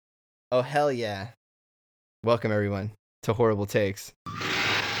Oh, hell yeah. Welcome, everyone, to Horrible Takes.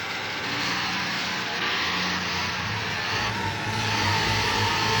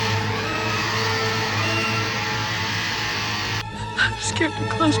 I'm scared to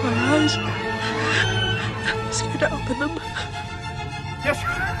close my eyes. I'm scared to open them. You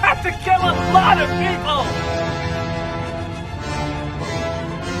have to kill a lot of people!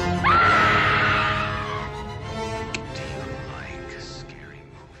 Do you like scary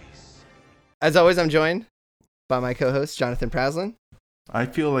movies? As always, I'm joined by my co-host, Jonathan Praslin. I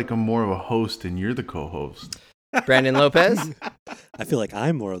feel like I'm more of a host and you're the co-host. Brandon Lopez. I feel like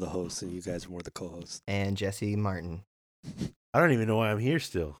I'm more of the host and you guys are more the co-hosts. And Jesse Martin. I don't even know why I'm here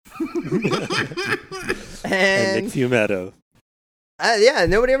still. And And Nick Fiumetto. yeah,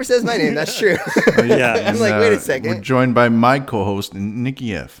 nobody ever says my name. That's true. Yeah. I'm like, wait a second. We're joined by my co-host,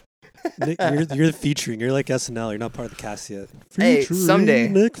 Nikki F. Nick, you're featuring. You're like SNL. You're not part of the cast yet. Hey, Featuring someday.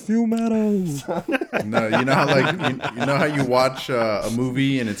 Nick Fiumetto. No, you know how you know how you watch a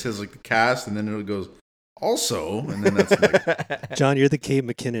movie and it says like the cast and then it goes also and then that's like John, you're the Kate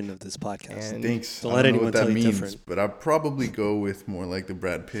McKinnon of this podcast. And thanks. Don't I let don't know anyone what that tell you means, different. but I'd probably go with more like the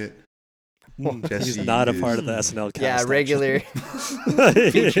Brad Pitt. He's Jesse not a is- part of the SNL cast. Yeah, regular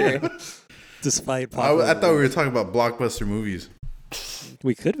actually. feature. Despite I popular thought we were talking about blockbuster movies.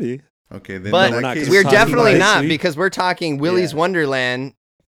 we could be. Okay, then But in we're that not, case, 'cause We're talking definitely about not, this week. because we're talking Willy's Yeah. Wonderland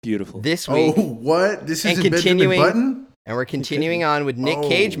Beautiful. this Oh, week. what? This And is a Benjamin continuing- Button? And we're continuing on with Nick Oh.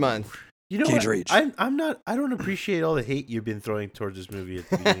 Cage month. You know Cage what? Rage. I'm not. I don't appreciate all the hate you've been throwing towards this movie. At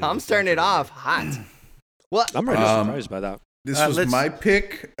the beginning of I'm this starting it intro. off hot. Well, I'm really Um, surprised by that. This let's- was my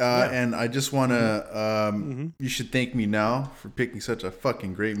pick, and I just want to. You should thank me now for picking such a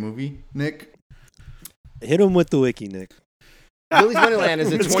fucking great movie, Nick. Hit him with the wiki, Nick. Willy's Wonderland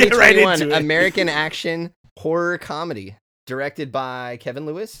is a Let's get right 2021 into it. American action horror comedy directed by Kevin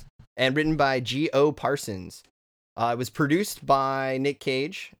Lewis and written by G.O. Parsons. It was produced by Nick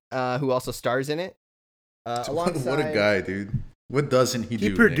Cage, who also stars in it. Alongside What a guy, dude. What doesn't he do?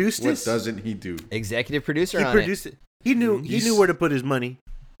 Nick? produced What this? doesn't he do? executive producer He on produced it. He knew. He He's- knew where to put his money.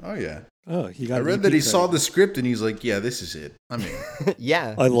 Oh, yeah. Oh, he got I read EP that he credit. saw the script and he's like, yeah, this is it. I mean, it.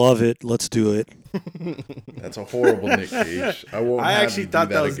 Yeah. I love it. Let's do it. that's a horrible Nick Cage. I won't I have actually you do thought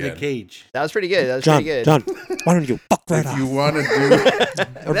that was again. Nick Cage. That was pretty good. That was John, pretty good. John, why don't you fuck right If you off? want to do, Or That's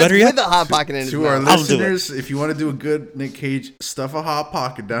better with yet, the hot pocket in his to our mouth. I'll do it. listeners, if you want to do a good Nick Cage, stuff a hot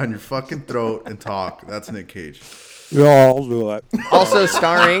pocket down your fucking throat and talk. That's Nick Cage. yeah, I'll do it. Also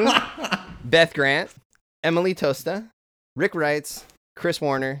starring Beth Grant, Emily Tosta, Rick Wrights, Chris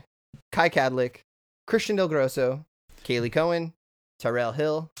Warner, Kai Kadlick, Christian Del Grosso, Kaylee Cohen, Tyrell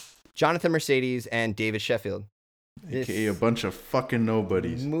Hill, Jonathan Mercedes, and David Sheffield. This AKA a bunch of fucking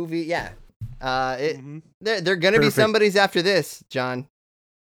nobodies. movie, yeah. Mm-hmm. They're gonna be Perfect. somebody's after this, John.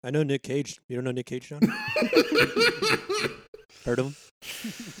 I know Nick Cage. You don't know Nick Cage, John? Heard of him?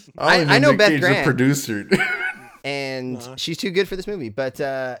 I know Nick Beth Cage, the Grant. producer. And Uh-huh. she's too good for this movie. But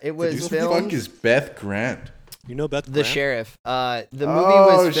it was Who the filmed. fuck is Beth Grant? You know Beth The Grant? Sheriff. The movie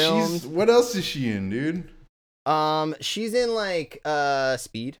was filmed. What else is she in, dude? She's in like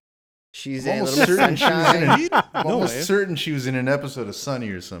Speed. She's I'm in almost Little certain she was in Sunshine. I'm No almost way. certain she was in an episode of Sunny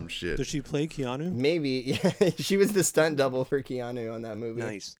or some shit. Does she play Keanu? Maybe. Yeah, she was the stunt double for Keanu on that movie.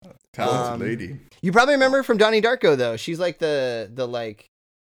 Nice. Talented lady. You probably remember her from Donnie Darko though. She's like the like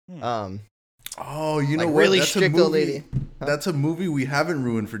Oh, you know like what? really That's a strict old movie- lady. That's a movie we haven't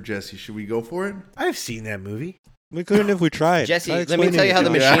ruined for Jesse. Should we go for it? I've seen that movie. We couldn't if we tried. Jesse, Try let me explaining tell you it, how the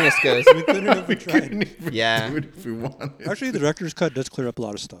John. Yeah. machinist goes. We couldn't if we tried. couldn't even Yeah. do it if we wanted. Actually, the director's cut does clear up a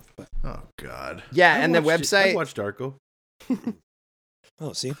lot of stuff. But Oh God. Yeah, I and the watched it- I website. watched Darko.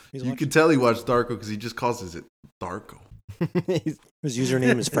 oh, see, he's You watching. could tell he watched Darko because he just calls it Darko. His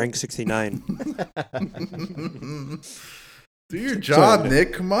username is Frank69. Do your job, Sorry.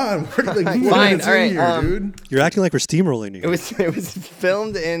 Nick. Come on. We're like 4 Fine, minutes all right, in here, dude. You're acting like we're steamrolling you. It was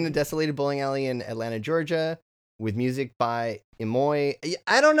filmed in a desolated bowling alley in Atlanta, Georgia, with music by Imoy.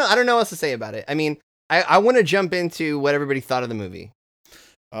 I don't know what else to say about it. I mean, I want to jump into what everybody thought of the movie.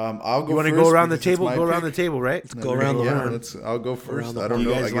 I'll go. You want to first go around the because it's table? my Go around pick. the table, right? Let's go around the Yeah, horn. I'll go first. Around the I don't horn. know.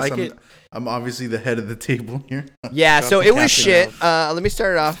 You I guys guess like it? I'm obviously the head of the table here. Yeah, Drop so the it was caption shit. Let me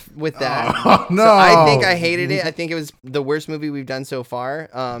start it off with that. Oh no! So I think I hated it. I think it was the worst movie we've done so far.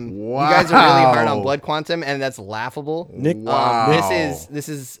 You guys are really hard on Wow. Blood Quantum, and that's laughable. Nick, Wow. This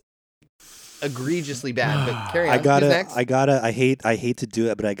is egregiously bad. But carry on. I Who's next? I hate to do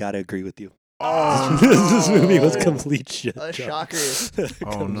it, but I gotta agree with you. Oh, This movie was complete shit. A John. shocker.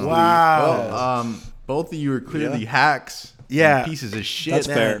 Oh no! Wow. Well, both of you are clearly hacks, Yeah. pieces of shit. That's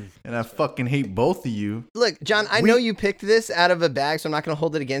fair. And I fucking hate both of you. Look, John, I know you picked this out of a bag, so I'm not going to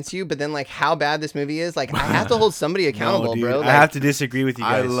hold it against you. But then, like, how bad this movie is, like, I have to hold somebody accountable, dude, bro. I Like, have to disagree with you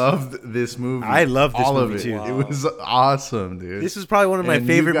I guys. loved this movie. I loved this all movie of it. too. Wow. It was awesome, dude. This is probably one of my And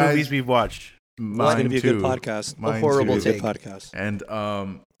you favorite guys- movies we've watched. Mine It's gonna be a too. good podcast. Mine horrible too. take. Good podcast. And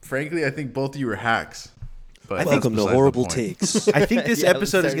frankly, I think both of you are hacks. But that's Welcome to besides the Horrible point. Takes. I think this Yeah, let's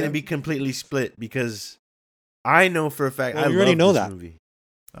episode is start going to now. be completely split because I know for a fact Well, I you already love know this that. movie.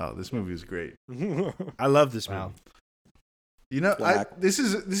 Oh, this movie is great. I love this Wow. movie. You know, Whack. this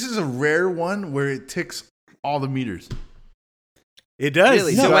is a rare one where it ticks all the meters. It does.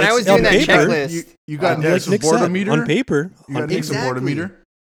 Really? No, So when I it's was doing on that paper. checklist, You got Like Nick's Nick border said, meter on paper. You got On Nick's Exactly. border meter.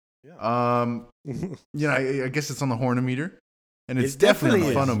 You know, I guess it's on the hornometer, and it's It definitely on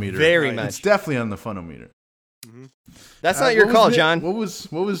the definitely is. phonometer. Very It's much. definitely on the phonometer. That's not your what call, was Nick- John. What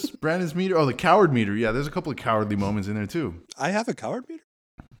was Brandon's meter? Oh, the coward meter. Yeah, there's a couple of cowardly moments in there too. I have a coward meter.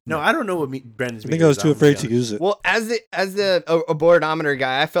 No, I don't know what Brandon's I think I was too afraid to use it. Well, as the abortometer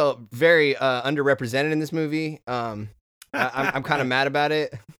guy, I felt very underrepresented in this movie. I'm kind of mad about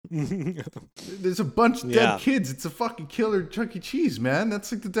it. There's a bunch of Yeah. dead kids. It's a fucking killer Chuck E. Cheese, man.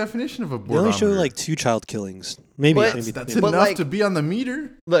 That's like the definition of a They only show boardometer. like 2 child killings. Maybe. But- maybe That's But, enough like- to be on the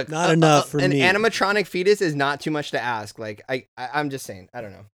meter. Look, Not enough for an me. animatronic fetus is not too much to ask. Like I'm just saying. I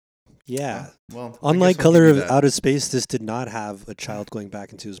don't know. Yeah. Well, I Unlike guess I'll Color give of you that. Outer Space, this did not have a child going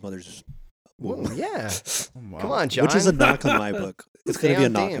back into his mother's womb. Well, yeah. Wow. Come on, John. Which is a knock on my book. It's going to be a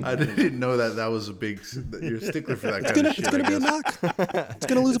Stay knock on on theme. my I book. didn't know that was a big. You're a stickler for that It's kind gonna, of shit. it's gonna I be a guess. knock. It's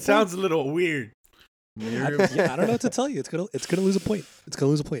gonna lose a It point. sounds a little weird. Yeah, I don't know what to tell you. It's gonna lose a point. It's gonna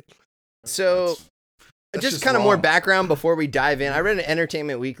lose a point. So, That's just just kind of more wrong. background before we dive in. I read an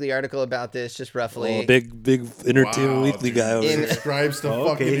Entertainment Weekly article about this, just roughly. Oh, big Entertainment Wow, Weekly dude. guy over In- here. Subscribes to Oh,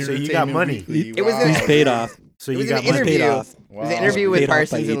 fucking okay, so you got Entertainment money. Weekly. It was Wow. an- He's paid off. So It you was got an money. interview. Paid off. It was Wow. an interview with Paid off by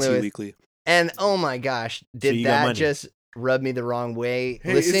Parsons and AT Lewis. Weekly. And oh my gosh, did you got that money. just rub me the wrong way?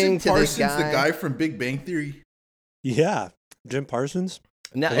 Hey, Listening isn't to this Parsons guy. the guy from Big Bang Theory? Yeah, Jim Parsons.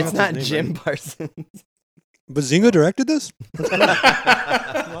 No, I think it's that's not his Jim name, Parsons. Bazinga directed this.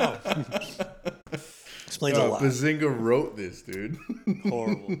 Explains a No, lot. Bazinga wrote this, dude.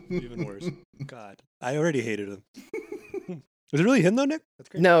 Horrible. Even worse. God, I already hated him. Was it really him though, Nick? That's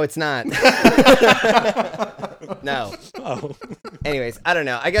great. No, it's not. No. Oh, Anyways, I don't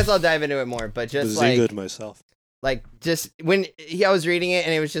know. I guess I'll dive into it more, but just Bazinga like to myself. just when I was reading it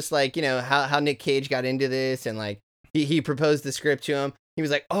and it was just like, you know, how Nick Cage got into this and like he proposed the script to him. He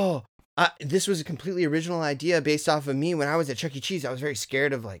was like, "Oh, this was a completely original idea based off of me when I was at Chuck E. Cheese. I was very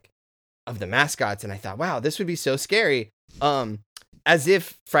scared of the mascots and I thought, wow, this would be so scary." As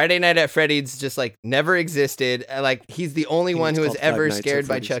if Friday Night at Freddy's just like never existed. Like he's the only think one it's who was called Five ever Nights at scared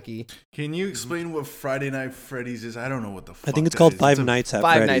by Freddy's. Chucky. Can you explain what Friday Night Freddy's is? I don't know what the fuck I think it's that called is. Five It's a- Nights at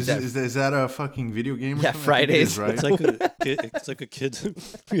Five Freddy's. Nights Is that a fucking video game? Or Yeah, something? I think it is, Fridays. right? It's like a kid's.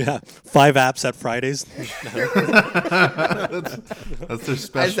 Yeah, 5 apps at Fridays. that's their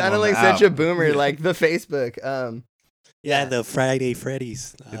special. I sounded on like the such a app. boomer, like the Facebook. Yeah, the Friday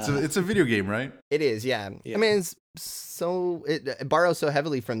Freddy's. It's a video game, right? It is, yeah. Yeah. I mean, it borrows so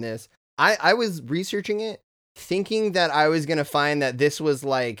heavily from this. I was researching it, thinking that I was gonna find that this was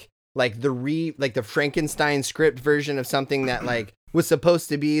like the Frankenstein script version of something that like was supposed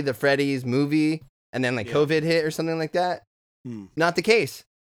to be the Freddy's movie, and then COVID hit or something like that. Not the case.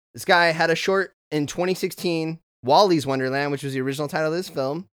 This guy had a short in 2016, Wally's Wonderland, which was the original title of this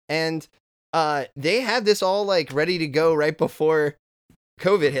film, and they had this all like ready to go right before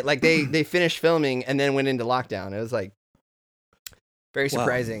COVID hit. Like they finished filming and then went into lockdown. It was like very Wow.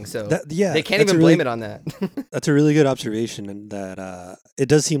 surprising. So that's they can't a even really- blame it on that. That's a really good observation, and that it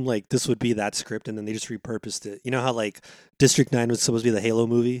does seem like this would be that script, and then they just repurposed it. You know how like District 9 was supposed to be the Halo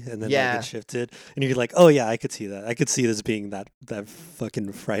movie, and then Yeah. like, it shifted, and you're like, oh yeah, I could see that. I could see this being that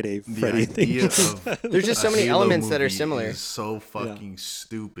fucking Freddy The thing. idea of There's just a so many Halo elements that are movie similar. is so fucking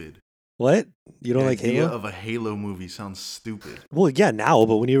stupid. What? You don't The like idea Halo? of a Halo movie sounds stupid. Well, yeah, now,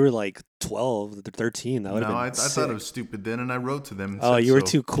 but when you were like 12, 13, that would have No, been I thought sick. it was stupid then, and I wrote to them. And Oh, said you were so.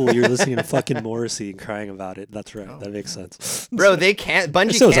 too cool. You were listening to fucking Morrissey and crying about it. That's right. Oh. That makes sense. Bro,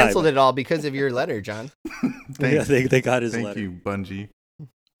 Bungie So was I, canceled but- it all because of your letter, John. Yeah, Thanks. they got his Thank letter. you, Bungie. I'm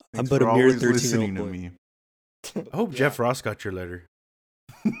Thanks but for a mere always 13-year-old listening to boy. me. I hope Jeff Ross got your letter.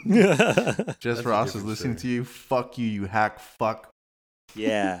 Jess a Ross is different listening story. to you. Fuck you, you hack fuck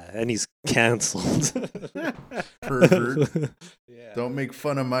Yeah, and he's canceled. pervert. Don't make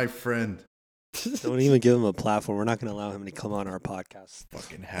fun of my friend. Don't even give him a platform. We're not going to allow him to come on our podcast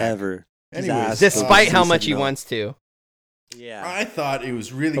Fucking hack. ever. He's Anyways, asked, Despite but how he much said he no. wants to. Yeah. I thought it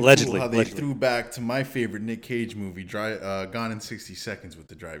was really Allegedly, cool how they allegedly. threw back to my favorite Nick Cage movie, Gone in 60 Seconds with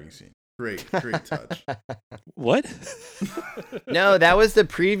the driving scene. Great touch. What? No, that was the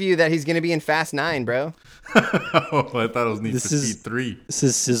preview that he's gonna be in Fast 9, bro. Oh, I thought it was Need This for is- Speed 3. This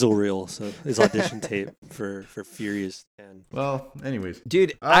is sizzle reel, so his audition tape for Furious 10. Well, anyways.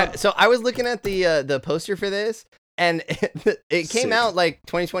 Dude, so I was looking at the poster for this, and it came Sick. out like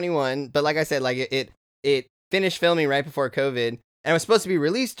 2021, but like I said, like it finished filming right before COVID, and it was supposed to be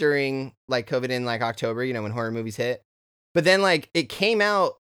released during like COVID in like October, you know, when horror movies hit. But then like it came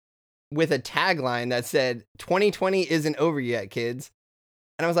out with a tagline that said 2020 isn't over yet, kids.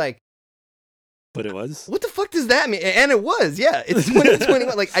 And I was like, But it was. what the fuck does that mean? And it was, yeah. It's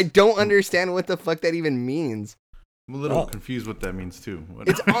 2021. Like, I don't understand what the fuck that even means. I'm a little confused what that means, too.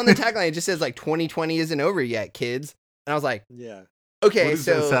 It's on the tagline. It just says, like, 2020 isn't over yet, kids. And I was like, Yeah. okay, What is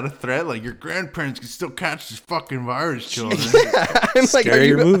so. that? Is that a threat? Like, your grandparents can still catch this fucking virus, children. Yeah, I'm like,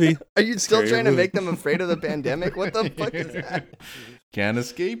 Scarier movie. Are you still Scarier trying to movie. make them afraid of the pandemic? What the fuck is that? Can't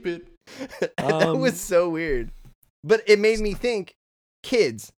escape it. That was so weird. But it made me think,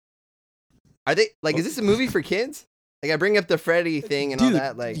 kids, are they, like, is this a movie for kids? Like, I bring up the Freddy thing and all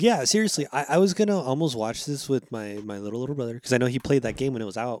that, like. yeah, seriously, I was gonna almost watch this with my little brother because I know he played that game when it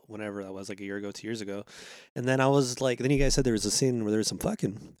was out, whenever that was, like a year ago, 2 years ago, and then I was like, then you guys said there was a scene where there was some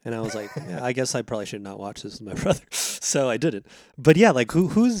fucking, and I was like, yeah, I guess I probably should not watch this with my brother, so I didn't. But yeah, like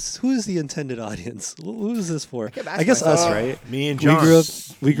who's the intended audience? Who's this for? I guess us, right? Me and We John. grew up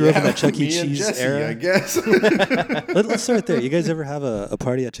in that Chuck E. me and Cheese Jesse, era. I guess. Let's start there. You guys ever have a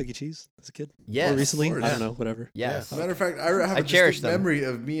party at Chuck E. Cheese as a kid? Yes, Or recently? of I course. don't know, whatever. Yes. Matter of fact, I have I a cherish distinct them. memory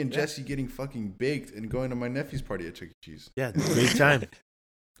of me and Jesse getting fucking baked and going to my nephew's party at Chuck E. Cheese. Yeah, great time.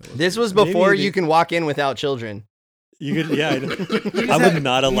 This was Maybe before they- you can walk in without children. You could, yeah. I would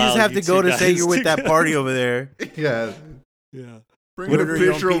not allow. You just have to you go two to say guys you're with to that go. party over there. Yeah. Yeah. Bring What a order your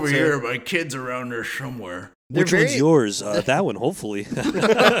own picture over pizza? here. My kid's around there somewhere. They're Which one's very- yours? That one, hopefully.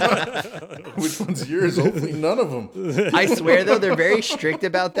 Which one's yours? Hopefully none of them. I swear though, they're very strict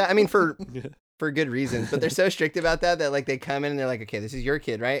about that. I mean, for good reasons, but they're so strict about that like they come in and they're like, okay, this is your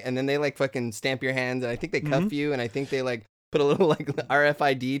kid, right? And then they like fucking stamp your hands, and I think they cuff you, and I think they like put a little like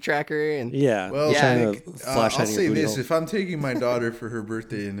RFID tracker, and Yeah. Well, Yeah. Nick, flash I'll on your say booty this: hole. if I'm taking my daughter for her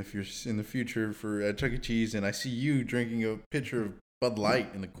birthday in the future for Chuck E. Cheese, and I see you drinking a pitcher of Bud Light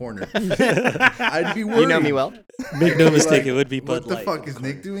in the corner, I'd be worried. you know me well. Make no I'd be mistake, like, it would be Bud What the Light. fuck is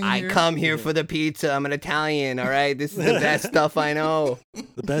Nick doing I here? come here for the pizza. I'm an Italian, all right? This is the best stuff I know.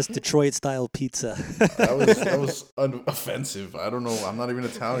 The best Detroit style pizza. That was offensive. I don't know. I'm not even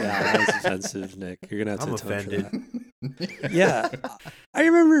Italian. Yeah, that was offensive, Nick. You're gonna have to I'm atone for offended. that. Yeah, I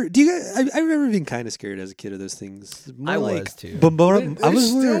remember. Do you guys? I remember being kind of scared as a kid of those things. More I like, was, too. But more, They're I was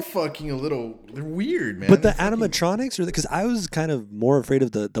still more. fucking a little. They're weird, man. But the They're fucking- animatronics, or because I was kind of more afraid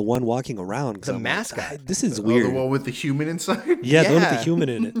of the one walking around. 'Cause The I'm like, mascot. "Ah, this is Oh, weird. the one with the human inside. Yeah, the one with Yeah. the human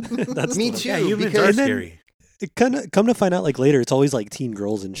in it. That's Me the one. too. Yeah, humans because- are And then- scary. It kind of come to find out like later, it's always like teen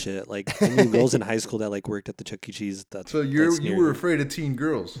girls and shit. Like I knew girls in high school that like worked at the Chuck E. Cheese. That's So that's you near were me. afraid of teen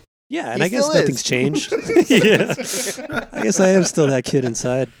girls. Yeah, and He I guess still is. nothing's changed. Yeah, I guess I am still that kid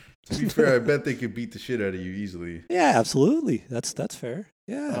inside. To be fair, I bet they could beat the shit out of you easily. Yeah, absolutely. That's fair.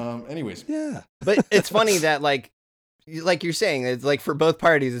 Yeah, Anyways, yeah. But it's funny that like you're saying, it's like for both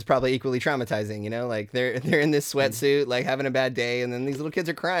parties, it's probably equally traumatizing. You know, like they're in this sweatsuit, like having a bad day, and then these little kids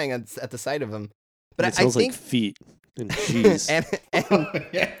are crying at the sight of them. But It I smells think like feet and cheese. and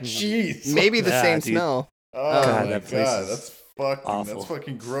yeah, jeez. maybe the Yeah, same dude. smell. Oh God, my that place god, is that's fucking. awful. That's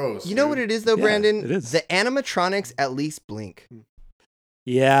fucking gross. You know what it is though, Yeah, Brandon? it is. The animatronics at least blink.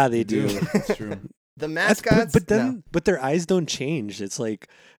 Yeah, they do. That's true. The That's- mascots, but then, no. but their eyes don't change. It's like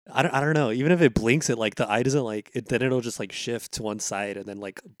I don't know. Even if it blinks, it like the eye doesn't like it. Then it'll just like shift to one side and then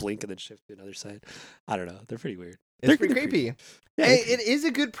like blink and then shift to another side. I don't know. They're pretty weird. They're It's pretty kinda creepy. Yeah, Hey, they're it is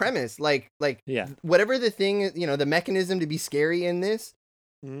a good premise. Like Yeah. whatever the thing, you know, the mechanism to be scary in this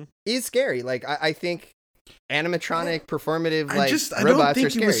Mhm. is scary. Like I think animatronic performative I like don't robots are think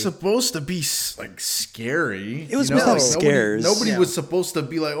it scary. was supposed to be like scary. It was you know? supposed to have Like, scares. Nobody Yeah. was supposed to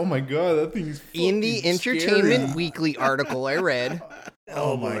be like, "Oh my god, that thing is." In the fucking Entertainment scary." Weekly article I read,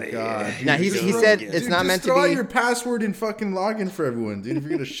 Oh my god. Dude, Now, he just said throw- it's dude, not just meant to throw out be- your password and fucking login for everyone, dude. If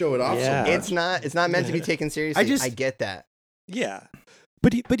you're gonna show it off, Yeah. so much. it's not meant to be taken seriously. I get that. Yeah.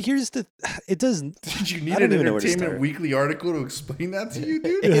 But here's the it doesn't. Did you I need don't an even know where to Entertainment start. Weekly article to explain that to you,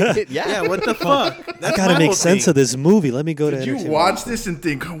 dude? Yeah. Yeah, what the fuck? I That's gotta my make whole sense thing. of this movie. Let me go to. Did you Entertainment watch Weekly. this and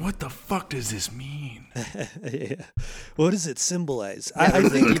think, oh, what the fuck does this mean? Yeah. What does it symbolize? I I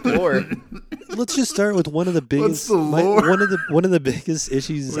think think poor. let's just start with one of the biggest. the lore? One of the biggest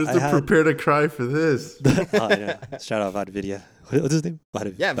issues Where's I the had. prepare to cry for this? Oh yeah! Shout out Vadvidya. What's his name?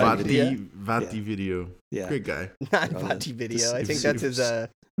 Yeah, Vati Vadvidya. video. Yeah. Great guy. Not Brother, Vati video. this- I think if- that's his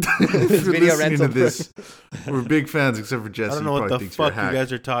If his you're video listening rental. to this, we're big fans except for Jesse. I don't He know what probably the thinks we're fuck you hacked.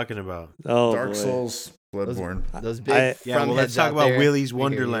 guys are talking about. Oh Dark boy. Souls, Bloodborne. Those big. Yeah, from well, let's heads talk out about there. Willy's We hear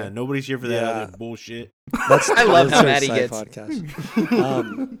you. Wonderland. Nobody's here for that Yeah. other bullshit. I love how mad he Sci-fi gets.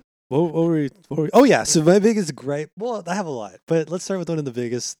 podcast. What were we? Oh yeah. So my biggest gripe. Well, I have a lot, but let's start with one of the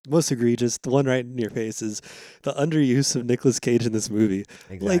biggest, most egregious. The one right in your face is the underuse of Nicolas Cage in this movie.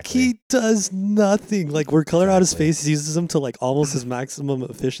 Like he does nothing. Like we're coloring out his face. He uses them to like almost his maximum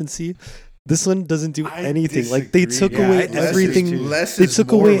efficiency. This one doesn't do anything. Like they took disagree. away Less everything. less They is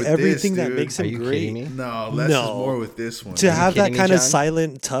took more away with everything this, that dude. makes Are him you great. kidding me? No, less is No. more with this one. To Are you have that kidding me, kind of John?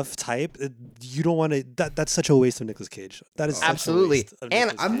 silent, tough type, you don't want to. That's such a waste of Nicolas Cage. That is such a Absolutely. waste of And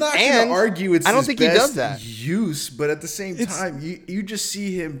Nicolas I'm Cage. not And going to argue it's I don't his think he best does that. use, but at the same It's- time, you just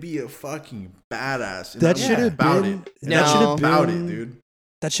see him be a fucking badass. And That I'm should have about been. it. And No. That should I'm have about been. it, dude.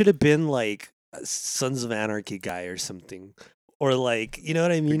 That should have been like a Sons of Anarchy guy or something, or like you know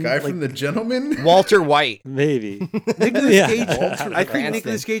what I The mean. guy like, from The Gentleman. Walter White. maybe. Nicolas Yeah. Cage. Walter I think Cranston.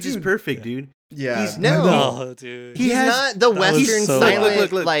 Nicolas Cage is Dude. perfect, dude. Yeah, He's- No. No, dude. He He's has- not the that was Western so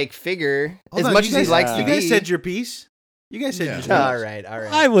silent Look. like figure Hold as on, much you as he guys- likes to You be. guys said your piece. You guys said Yeah. your piece. All right, all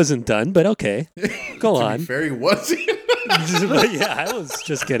right. I wasn't done, but okay. Go To on. be fair, he wasn't. But yeah, I was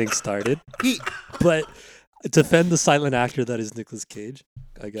just getting started. He But defend the silent actor that is Nicolas Cage.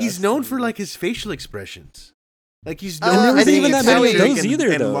 I guess he's known for like his facial expressions. Like he's And known there for wasn't being even that many of eccentric those and,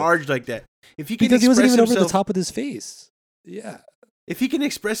 either, and though. large like that. If he can because he wasn't express even over the himself- top of his face. Yeah. If he can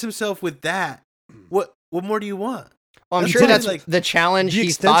express himself with that, what more do you want? Well, I'm That's sure what that's like- the challenge The he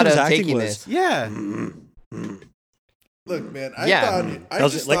extent thought of of his acting taking was- this. Yeah. Look, man, I Yeah. thought I That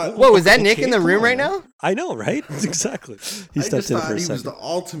was just like- thought. Whoa, was that Nick Okay, in the come room on, right man. now? I know, right? Exactly. He I stepped just in thought for a he was second. the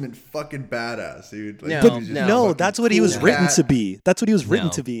ultimate fucking badass, dude. Like, No, he But was just no. no, fucking that's what he was cool written cat. to be. That's what he was written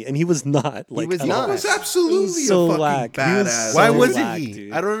No. to be, and he was not. Like, was at not. all. He was absolutely so a fucking whack. He was badass. Why so wasn't whack, he?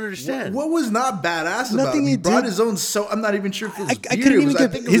 dude. I don't understand. What was not badass about Nothing him? he He brought did- his own I'm not even sure if it was I beard. couldn't It even was- I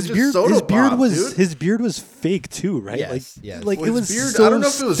get think it his was just beard. soda His beard pop, was dude. his beard was fake too, right? Yes, like, yes. like Well, it his was beard, so I don't know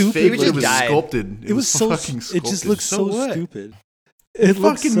if it was stupid. fake or just it was died. sculpted. It was so. fucking It sculpted. just looked so what? stupid. It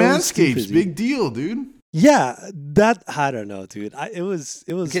looked fucking so Manscaped. stupid, Big deal, dude. Yeah, that I don't know, dude. It was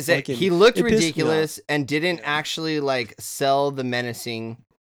Because fucking, he looked it pissed me off. ridiculous and didn't actually like sell the menacing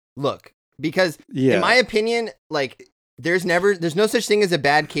look. Because Yeah, in my opinion, like there's no such thing as a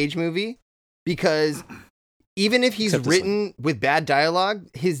bad Cage movie because even if he's Except this written with bad dialogue,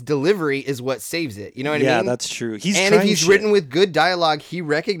 his delivery is what saves it. You know what I yeah, mean? that's true. He's and if trying he's shit. written with good dialogue, he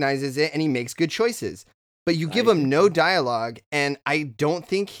recognizes it and he makes good choices. But you give him no dialogue, and I don't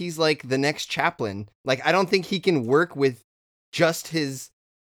think he's like the next Chaplin. Like I don't think he can work with just his.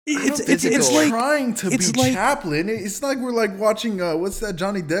 It's physical. like trying to it's be like- Chaplin. It's like we're like watching what's that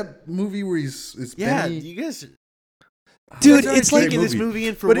Johnny Depp movie where it's Yeah, Benny. you guys. Dude, you guys it's aren't like taking this movie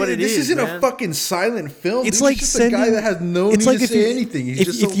in for But what it this is. isn't man. a fucking silent film. It's dude. like He's just a guy sending- that has no it's need like to if say you- anything. He's if-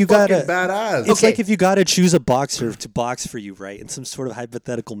 just if so you fucking gotta- badass. It's Okay. like if you got to choose a boxer to box for you, right? In some sort of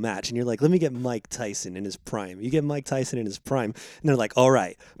hypothetical match. And you're like, let me get Mike Tyson in his prime. You get Mike Tyson in his prime. And they're like, all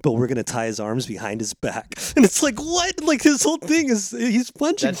right, but we're going to tie his arms behind his back. And it's like, what? Like his whole thing is he's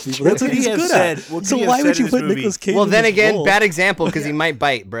punching That's people. true. That's what What could he's he have good said? at. What could So he have why said would you in this put movie? Nicolas Cage Well, in then this again, role? bad example because he might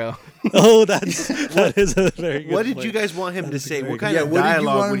bite, bro. Oh, that is a very good What did point. you guys want him That to is a say? very What good kind Yeah, of what did you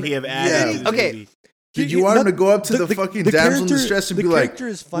dialogue want would him- he have Yeah. added? to the Okay. movie? Did you want him to go up to the the fucking the damsel in character- distress and the be like, character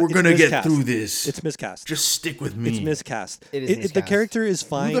is fine. we're It's going to get miscast. through this. It's miscast. Just stick with me. It's miscast. It is The miscast. character is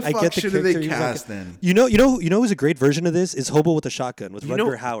fine. Who the I fuck get the should character. they he was like- cast then? You know who's a great version of this is Hobo with a Shotgun with You know-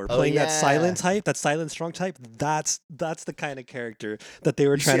 Rutger Hauer Oh, playing that yeah. silent type, that silent strong type. That's the kind of character that they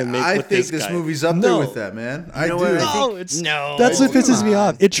were You trying see, to make I with think this this guy. movie's up there with that, man. I know do. what? No, it's No, That's what come pisses me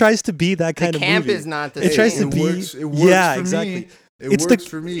on. off. It tries to be that kind of camp movie. is not the It tries same. to be. It works yeah, for exactly. me. It It's works the,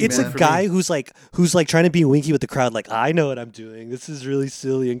 for me, It's man. a For guy me. who's like trying to be winky with the crowd, like I know what I'm doing. This is really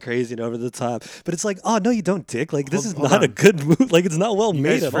silly and crazy and over the top. But it's like, oh no, you don't, dick. Like this Hold- is hold not a on. good movie. Like it's not well You made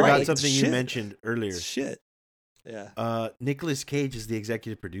guys at all. forgot Like, it's something you shit. mentioned earlier. It's shit. Yeah. Nicolas Cage is the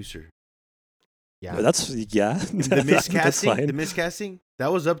executive producer. Yeah. But that's yeah. The That's miscasting, fine. the miscasting,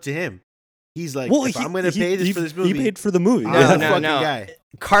 that was up to him. He's like, Well, if I'm going to pay this for this movie, He paid for the movie. I'm No, the Yeah. no, fucking no. guy.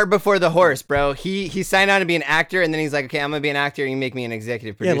 Cart before the horse, bro. He signed on to be an actor, and then he's like, okay, I'm gonna be an actor, and you make me an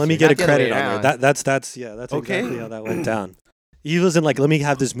executive Yeah, producer. let me get a Not the other way credit on around. there. That's Okay. exactly how that went down. He wasn't like, let me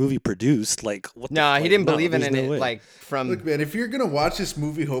have this movie produced. Like, what? the No, he fuck? didn't No, believe in there's no it. way. Like from Look, man, if you're gonna watch this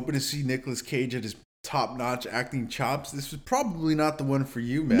movie hoping to see Nicolas Cage at his top-notch acting chops, this was probably not the one for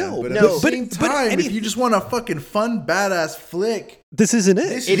you, man. No, but no, at the same time, any- if you just want a fucking fun, badass flick, This isn't it.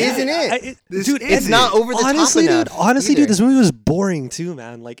 This It is- isn't it. this dude, It's not over the honestly, top dude. enough. Honestly, either. dude, this movie was boring too,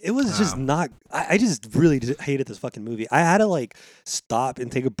 man. Like it was just not. I just really hated this fucking movie. I had to like stop and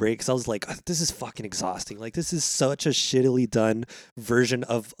take a break because I was like, this is fucking exhausting. Like this is such a shittily done version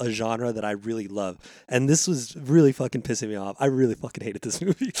of a genre that I really love, and this was really fucking pissing me off. I really fucking hated this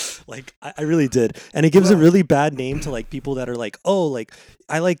movie. Like I really did, and it gives a really bad name to like people that are like, oh, like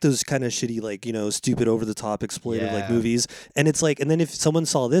I like those kind of shitty, like, you know, stupid, over the top, exploitive like Yeah. movies. And it's like, and then if someone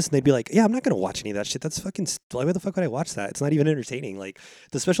saw this and they'd be like, yeah, I'm not gonna watch any of that shit. That's fucking. Why the fuck would I watch that? It's not even entertaining. Like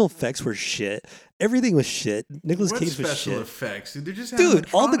the special effects were shit. Everything was shit. Nicolas what Cage was special shit. effects, dude? They're just Dude,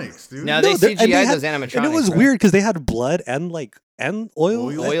 all the- animatronics, dude. No, they they're- and CGI'd had- those animatronics. And it was bro. weird because they had blood and like and oil.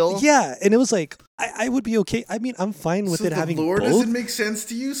 Oil? Yeah, and it was like I would be okay. I mean, I'm fine with so it the having lore both. doesn't make sense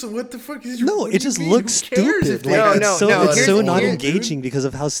to you. So what the fuck is your? No, what do it you just mean? looks Who cares if stupid. they Like got it's no, so no, it's here's- so here's- not here's- engaging because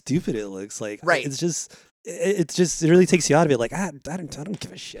of how stupid it looks. Like Right. it's just it really takes you out of it. Like I don't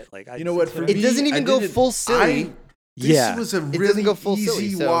give a shit. Like You know what? For It me, doesn't even I go didn't- full silly. This Yeah. was a doesn't really go full easy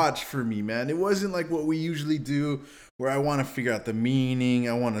silly, so- watch for me, man. It wasn't like what we usually do, where I want to figure out the meaning.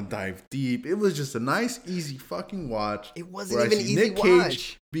 I want to dive deep. It was just a nice, easy fucking watch. It wasn't where even I an see easy Nick Cage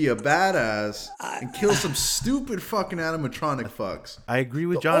watch. be a badass and kill some stupid fucking animatronic fucks. I agree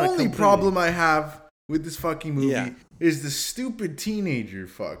with The John. only problem I have with this fucking movie Yeah. is the stupid teenager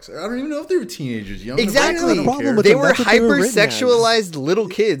fucks. I don't even know if they were teenagers. Young Exactly. I don't Problem care. with They them, were that's what they were written as. hyper-sexualized little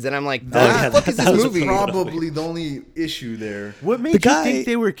kids, and I'm like, what yeah, the fuck is that this was a movie? Probably the only issue there. What made guy- you think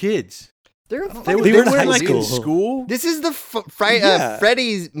they were kids? They're They They were in weren't high like in school. school. This is the Yeah.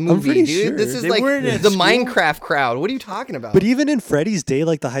 Freddy's movie, pretty dude. sure. This is They like weren't at the school? Minecraft crowd. What are you talking about? But even in Freddy's day,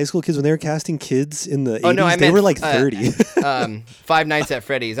 like the high school kids when they were casting kids in the 80s, Oh, no, I they meant, were like 30. Five Nights at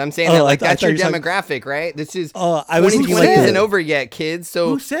Freddy's. I'm saying Oh, that I like thought- I that's thought your you were talking- demographic, right? This is I was thinking 2020 like isn't the- over yet, kids. So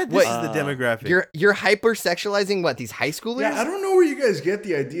Who said this what, is the demographic? You're hyper-sexualizing what, these high schoolers? Yeah, I don't know where you guys get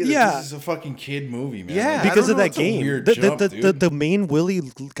the idea that Yeah. this is a fucking kid movie, man. Yeah, Like, because I of don't know, that it's a game. weird The, jump, the, dude. the main Willy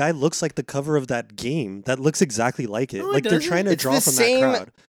guy looks like the cover of that game. That looks exactly like it. No, it like they're doesn't. trying to It's draw the from same that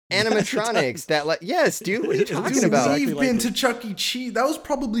crowd. animatronics that like yes, dude. What are you It talking looks Dude, about? exactly we've like been it. to Chuck E. Cheese. That was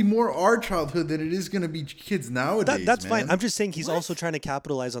probably more our childhood than it is going to be kids nowadays. That's man. fine. I'm just saying he's also trying to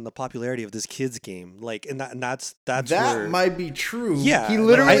capitalize on the popularity of this kids game. Like, and that's that where might be true. Yeah. He but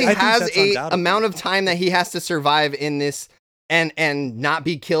literally I think has that's a undoubtable. amount of time that he has to survive in this and not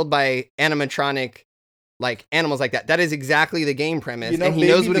be killed by animatronic like animals like that. That is exactly the game premise, You know, and he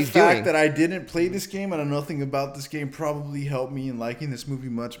maybe knows what the he's fact doing. that I didn't play this game and I know nothing about this game probably helped me in liking this movie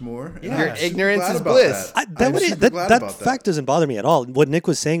much more. And Yeah. I'm Your super ignorance glad is about bliss. That. that I'm would super glad that about fact doesn't bother me at all. What Nick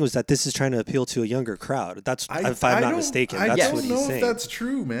was saying was that this is trying to appeal to a younger crowd. That's if I'm not don't- mistaken. I That's don't what know he's if saying. that's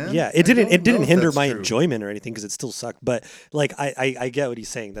true, man. Yeah, I it didn't don't know if hinder that's my true. enjoyment or anything because it still sucked. But like I get what he's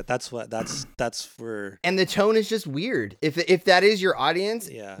saying. That's where And the tone is just weird. If that is your audience,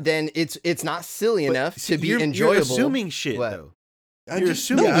 Yeah. then it's not silly enough to be You're enjoyable. assuming shit What? though. I You're just,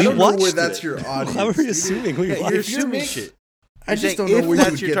 assuming- yeah, No, I we don't know where watched that's it. your audience. How are we dude. assuming we Yeah, watched you're it? assuming shit. I just don't Saying know where if you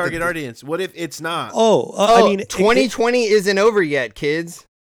that's would your get target the, audience. What if it's not? I mean, 2020 isn't over yet, kids.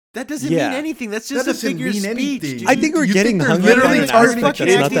 That doesn't Yeah. mean anything. That's That just a doesn't figure of mean speech, anything. dude. I think we're You getting think hung they're up on literally that targeting aspect. fucking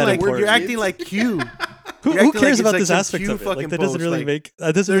That's not acting that like important. you're acting like Q. Who acting cares like it's about like this some aspect cute of it? Like fucking that doesn't post, really like, make.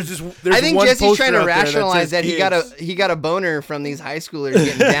 That doesn't. There's just I think one Jesse's poster trying to out there that rationalize says that kids. he got a boner from these high schoolers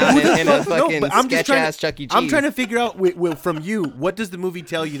getting down in a fucking but I'm just sketch trying ass to, Chuck E. Cheese. I'm trying to figure out from you, what does the movie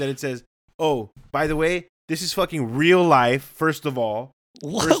tell you that it says, oh, by the way, this is fucking real life, first of all.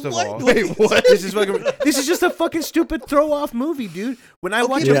 First of all. Wait, what? This is just a fucking stupid throw off movie, dude. When I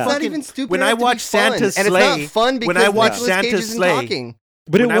watch but a it's not fucking even stupid when I enough to be watch fun. Santa and Slay, it's not fun because when I watch Nicolas Santa Cage isn't Slay, talking.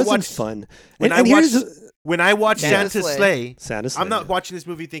 But it when I wasn't watch- fun. when And I watch here's when I watch Santa Santa Slay. Slay, Santa Slay. I'm not watching this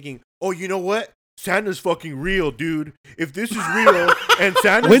movie thinking, oh, you know what? Santa's fucking real, dude. If this is real and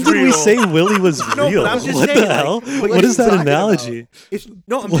Santa's When did real, we say Willy was No, but real? I'm just What saying, the like, hell? but What what is are you that talking analogy? it's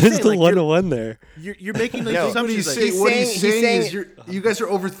no, I'm What just is saying, the like, one to one there? you're making like No. What he's assumptions. Like, saying, what he's saying saying- is you guys are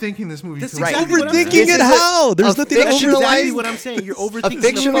overthinking this movie. That's too much. exactly what I'm Overthinking saying. it? This is How? There's a nothing to That's fictionalized- exactly what I'm saying. You're A overthinking the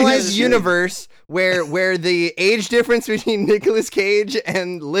fictionalized fucking universe where the age difference between Nicolas Cage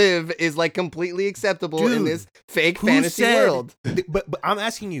and Liv is like completely acceptable in Dude, this fake Who fantasy said- world. But I'm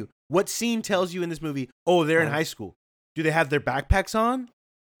asking you, what scene tells you in this movie? Oh, they're in high school. Do they have their backpacks on?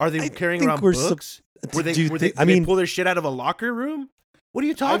 Are they I carrying think around we're books? Were they? Dude, Were they? I did they mean, pull their shit out of a locker room? What are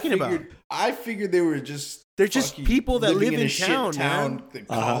you talking about? I figured they were just. They're just fucking people that living live in a shit town, town. man. The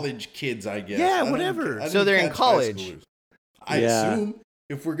college kids, I guess. Yeah, I don't- whatever. I didn't So they're in catch high college. schoolers. I Yeah. assume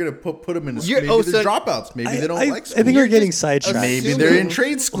if we're gonna put them in, You're- maybe oh, they're so- dropouts. Maybe they don't like school. I think You're we're getting just sidetracked. Maybe assuming- they're in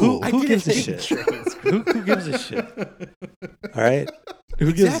trade school. Who gives a shit? Who gives a shit? All right.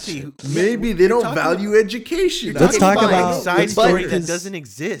 Who gives a Exactly. shit? Maybe they don't value education. Let's talk fine. about side let's story focus- that doesn't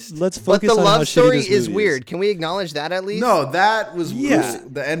exist. Let's But focus the on how love shitty story this is movie weird. Can we acknowledge that at least? No, that was Yeah.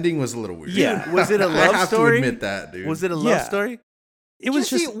 the ending was a little weird. Yeah. Was it a I love have story? to admit that, dude. Was it a love Yeah. story? It was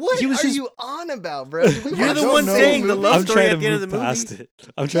Jesse, just what he was are just you on about, bro? You're the don't one know. saying the love I'm story trying at to the end of the move movie. past it.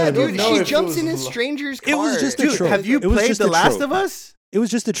 I'm Yeah, trying to dude, move know she if it jumps was in a lo- stranger's car. It was just a Dude, trope. have you It was played just The a Last trope. of Us? It was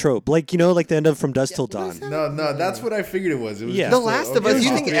just a trope, like like the end of From Dusk Till what is Dawn. that? No, that's what I figured it was. It was Yeah. The just Last a- of Us. okay, You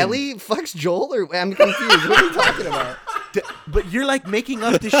hop think in. Ellie fucks Joel, or I'm confused? What are you talking about? But you're like making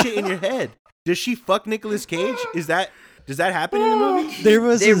up this shit in your head. Does she fuck Nicolas Cage? Does that happen in the movie? There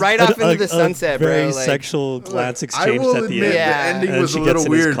was They ride off into the a sunset, bro, very like- sexual glance I exchanged will at the admit end. Yeah. the ending And was she a gets little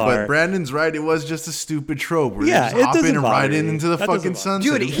in his weird, car. but Brandon's right. It was just a stupid trope. Where Yeah, they it just hop doesn't in and bother ride me. into the That fucking doesn't bother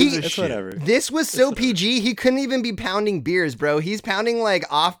sunset. Dude, Who gives a It's shit? whatever. This was so PG, he couldn't even be pounding beers, bro. He's pounding like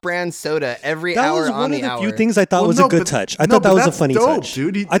off-brand soda every That hour was on one of the the hour. few things I thought Well, was no, a good but- touch. I no, thought that but was a that's funny dope, touch.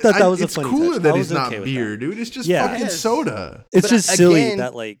 dude. I thought that was a it's funny cooler touch. that I he's was not okay with beer, that. dude. It's just Yeah. fucking Yes. soda. It's But just silly again-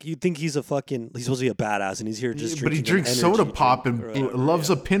 that like you think he's supposed to be a badass and he's here just But he drinking an drinks energy soda drink pop and or whatever, loves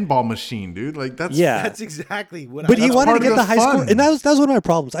yeah. a pinball machine, dude. Like that's Yeah. That's exactly what But I he That's wanted part to of get the the high score, fun. and that was one of my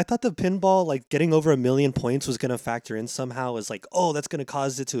problems. I thought the pinball, like getting over 1 million points, was gonna factor in somehow as like, oh, that's gonna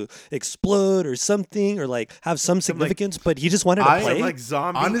cause it to explode or something, or like have some significance. But he just wanted to I- play. like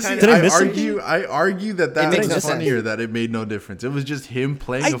zombie honestly. kind Did I I miss argue. I argue that that makes was no sense. funnier. That it made no difference. It was just him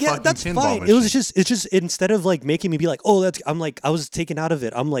playing a yeah, fucking that's pinball fine. machine. It was just, it's just instead of like making me be like, oh, that's, I'm like, I was taken out of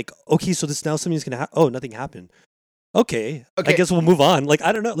it. I'm like, okay, so this now something's gonna happen. Oh, nothing happened. Okay, I Okay. guess we'll move on. Like,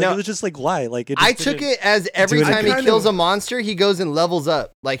 I don't know. Like, No. it was just like, why? Like, it I just took didn't- it as every do time he anything. kills a monster, he goes and levels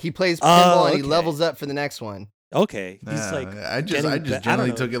up. Like he plays Oh, pinball and he okay. levels up for the next one. Okay, he's Nah, like, I just getting generally I don't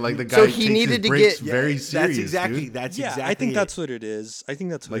know. took it like the guy So takes he his needed to breaks get- very serious. dude. That's yeah, exactly I think it. that's what it is. I think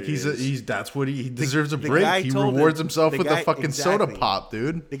that's what Like it is. he's that's what he deserves a the break. guy He told rewards him- himself the with guy- a fucking soda exactly. pop,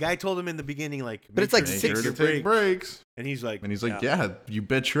 dude. The guy told him in the beginning, like, But it's make like sure you six- take Sure your to take break. breaks. And he's like, And he's like, Yeah. yeah, you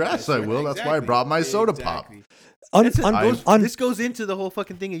bet your ass I will. That's why I brought my soda pop. Exactly. on, That's it. on, on, This goes into the whole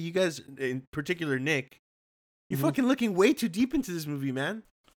fucking thing of you guys, in particular, Nick. You're fucking looking way too deep into this movie, man.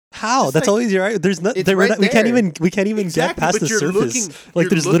 how? Just That's like- always right. There's not. It's There, we're right not we can't there. even. We can't even get past but the you're surface. looking, Like, you're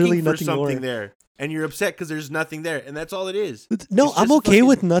there's looking literally for nothing something more. there, and you're upset because there's nothing there, and that's all it is. No, It's I'm just okay fucking-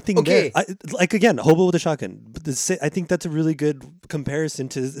 with nothing Okay. there. Like again, Hobo with a Shotgun. But I think that's a really good comparison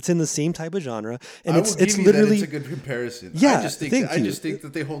to. It's in the same type of genre, and I it's will it's give you literally. that it's a good comparison. Yeah, I just think thank I you. just think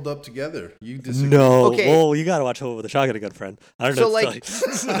that they hold up together. You disagree? No, Okay. whoa, you gotta watch Hobo with a Shotgun, good friend. I don't know. So, what to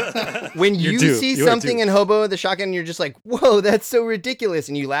tell you. When You you do. see You are something too. in Hobo with the Shotgun, you're just like, "Whoa, that's so ridiculous!"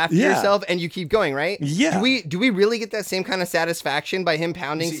 and you laugh to Yeah. yourself and you keep going, right? Yeah. Do we really get that same kind of satisfaction by him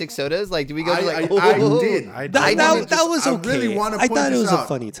pounding See, 6 sodas? Like, do we go to like, I "Oh, did. I that, I that, didn't that was I okay. really want to I point thought it this was a out.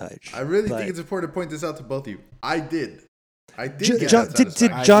 funny touch. I really but- think it's important to point this out to both of you. I did. I did. J- get John, that did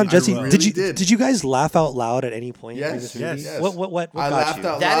satisfaction. John I Jesse? really Did you guys laugh out loud at any point? during Yes, this movie? yes. What I got laughed you?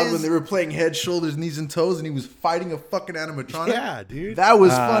 out That loud is- when they were playing head, shoulders, knees, and toes, and he was fighting a fucking animatronic. Yeah, dude. That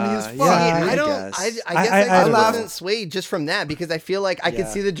was funny as Yeah, fuck. I I don't. guess. I guess I I, don't wasn't know. swayed just from that because I feel like I could Yeah.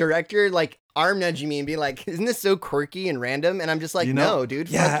 see the director like arm nudging me and be like, "Isn't this so quirky and random?" And I'm just like, You know- "No, dude."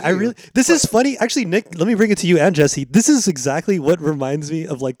 Yeah, fuck I you." really. This is funny, actually, Nick. Let me bring it to you and Jesse. This is exactly what reminds me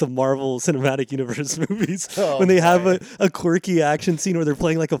of like the Marvel Cinematic Universe movies Oh, when they have boy. a quirky action scene where they're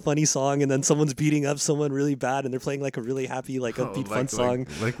playing like a funny song and then someone's beating up someone really bad and they're playing like a really happy, like upbeat, fun song.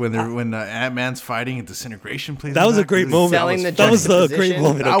 Like when they're when Ant-Man's fighting and Disintegration plays. That in was the a great back. moment. Selling the That was a great juxtaposition.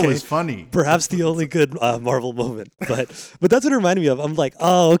 moment. That okay. was funny. Perhaps the only good Marvel moment, but that's what it reminded me of. I'm like,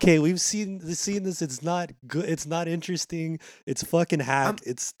 oh, okay, we've seen this. It's not good. It's not interesting. It's fucking hack.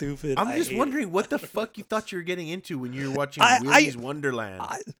 It's stupid. I'm I just hate it. wondering what the fuck you thought you were getting into when you were watching I- Willy's Wonderland.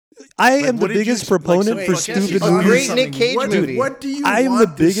 I Like, am the what did you biggest like, proponent so- for wait, stupid Jesse, A movies. great something. Nick Cage what, movie. What do you I am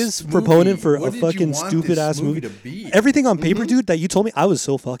want the this biggest movie- proponent for what a did you fucking want stupid this ass movie. to be? Everything on paper, dude, that you told me, I was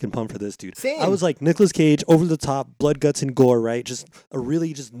so fucking pumped for this, dude. Same. I was like, Nicolas Cage, over the top, blood, guts, and gore, right? Just a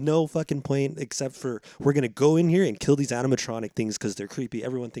really, just no fucking point except for we're gonna go in here and kill these animatronic things because they're creepy.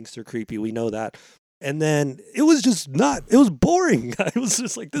 Everyone thinks they're creepy. We know that. And then it was just not. It was boring. I was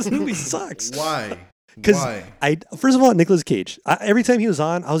just like, this movie sucks. Why? Because Why? first of all, Nicolas Cage. Every time he was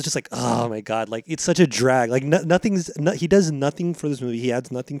on, I was just like, oh my god, like it's such a drag. Like he does nothing for this movie. He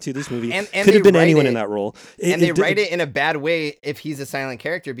adds nothing to this movie. And Could have been anyone in it- that role. And they write it in a bad way if he's a silent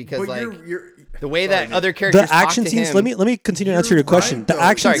character because But like you're the way sorry, that man. other characters The action talk to scenes. him, Let me continue to answer your You're question. right, The though.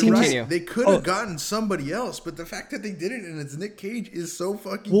 action Sorry, scenes. continue. They could have gotten somebody else, but the fact that they did it and it's Nick Cage is so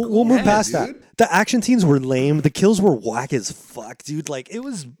fucking cool. We'll move past dude. that. The action scenes were lame. The kills were whack as fuck, dude. Like it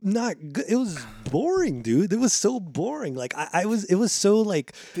was not good. It was boring, dude. It was so boring. Like it was so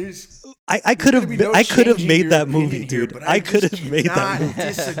like There's I could have gonna be no I could have changing made your that opinion movie, here, dude. but I could just have made that cannot movie.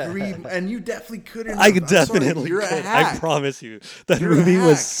 disagree, and you definitely couldn't. I I'm sorry, definitely you're a could. I hack. promise you. That You're a movie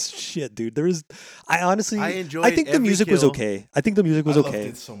was hack. shit, dude. There was I honestly I I enjoyed think the every music was kill. okay. I think the music was I loved okay.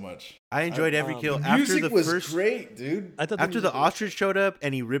 it so much. I enjoyed every kill. The After music the was first, great, dude. I thought after the music was- ostrich showed up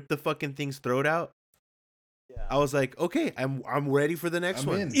and he ripped the fucking thing's throat out, I was like, okay, I'm ready for the next I'm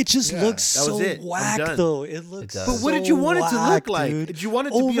one. in. It just Yeah. looks That was so it. I'm whack done. though. It looks does. But what did so you want it to whack, look like? dude. Did you want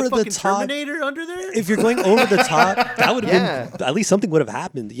it to be Over a the fucking top- Terminator under there? If you're going over the top, that would have Yeah. been at least something would have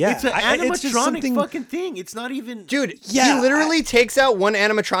happened. Yeah, It's an it's just animatronic something- fucking thing. It's not even. dude, Yeah, he literally takes out one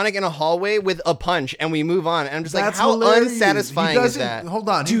animatronic in a hallway with a punch, and we move on. And I'm just like, That's how hilarious. unsatisfying He is doesn't- that? Hold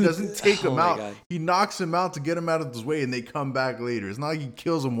on, Dude, he doesn't take oh him my out. God. He knocks him out to get him out of his way, and they come back later. It's not like he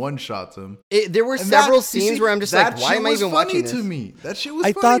kills him, one shots him. There were And several that- you scenes see, where I'm just that like, why shit am I was even funny watching this? to me. That shit was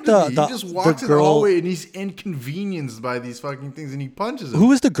I funny thought to the- me. the- He just the walks in the girl- hallway and he's inconvenienced by these fucking things, and he punches him. Who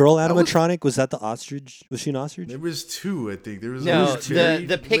was the girl That was- animatronic? Was that the ostrich? Was she an ostrich? There was two, I think. There was No, a cherry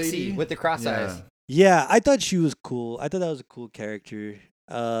the pixie lady. with the cross Yeah. eyes. Yeah, I thought she was cool. I thought that was a cool character.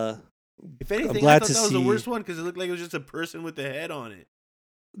 If anything, I glad thought to that was the see- worst one because it looked like it was just a person with a head on it.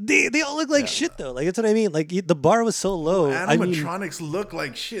 They all look like shit though. Like that's what I mean. Like the bar was so low. I mean, Animatronics look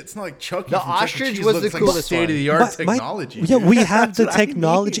like shit. It's not like Chucky. The from Chuck E. ostrich Cheese was looks the like coolest state of the art My- technology. yeah, dude. we have the That's what I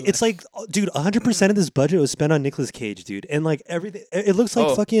technology. mean. It's like, dude, 100% of this budget was spent on Nicolas Cage, dude, and like everything. It looks like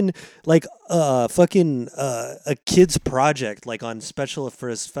Oh. a kid's project, like on special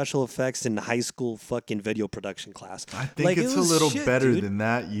effects in high school fucking video production class. I think Like, it it's a was little shit, better dude. than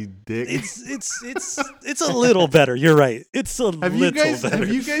that, you dick. It's a little better. You're right. It's a Have you little guys better. have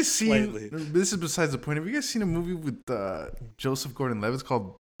you guys seen? slightly. This is besides the point. Have you guys seen a movie with Joseph Gordon-Levitt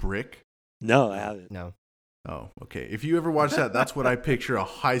called Brick? No, I haven't. No. Oh, okay. If you ever watch that, that's what I picture a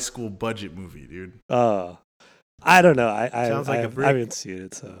high school budget movie, dude. I don't know. I Sounds like a I brick. haven't seen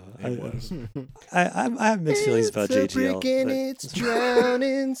it, so It was. I have mixed feelings about JGL. but- it's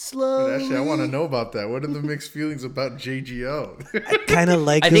drowning slowly. Actually, I want to know about that. What are the mixed feelings about JGO? I kind of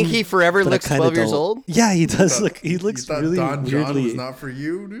like. I think him, he forever but I looks kinda 12 years don't. old. Yeah, he does thought- look. He looks you thought really Don John weirdly. was not for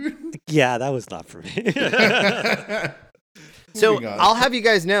you, dude. Yeah, that was not for me. So Moving on. I'll have you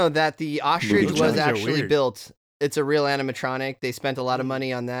guys know that the ostrich Moving was on. actually Weird. built. It's a real animatronic. They spent a lot of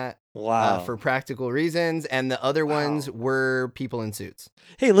money on that Wow. for practical reasons, and the other ones were people in suits.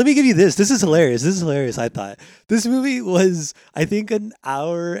 Hey, let me give you this. This is hilarious. I thought this movie was, I think, an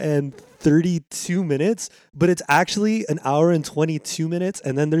hour and 32 minutes, but it's actually an hour and 22 minutes,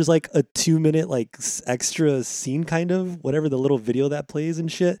 and then there's like a 2-minute like extra scene, kind of whatever the little video that plays and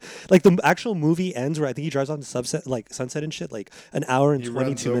shit. Like the actual movie ends where I think he drives on sunset and shit, like an hour and He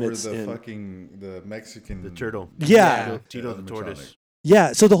runs 22 over minutes the in. the Mexican The turtle. Yeah. Tito the animatronic. tortoise.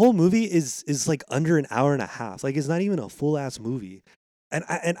 Yeah, so the whole movie is like under an hour and a half. Like it's not even a full ass movie, and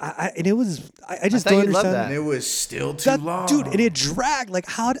it was I just thought don't you'd love understand that. And it was still too long, dude. And it dragged. Like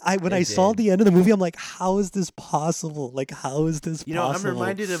how when It I saw did. the end of the movie, I'm like, how is this possible? Like how is this You know, possible? I'm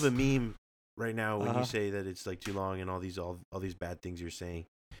reminded of a meme right now when Uh-huh. you say that it's like too long and all these bad things you're saying.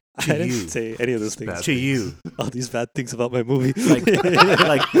 I to didn't you. say any of those things. bad To you, All these bad things about my movie.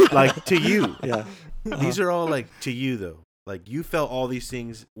 like to you. yeah. These are all like to you though. Like you felt all these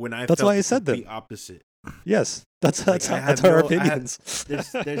things when I. That's felt why I said them. the opposite. Yes, that's Like, I that's have our no- I have- opinions.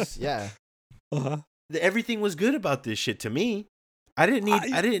 There's Yeah. Uh-huh. everything was good about this shit to me. I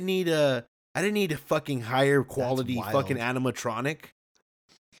didn't need a fucking higher quality wild. fucking animatronic.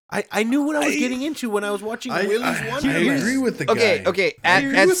 I knew what I was getting into when I was watching Willy's I Wonderland. agree with the guy. Okay. I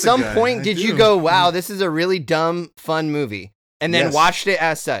agree At with the some guy. point, I did you do. go, "Wow, this is a really dumb, fun movie," and then Yes. watched it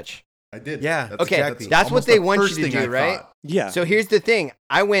as such? I did. Yeah. Okay, Exactly. that's what almost they the want you first to thing do, I right? thought. Yeah. So here's the thing.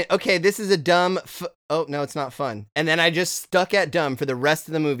 I went, okay, this is a dumb. Oh no, it's not fun. And then I just stuck at dumb for the rest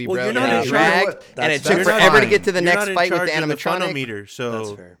of the movie, Well, bro. you're not And in it charge. dragged, You know what? and it That's- took that's forever to fine. get to the You're next not in fight with charge the of animatronic. funometer, so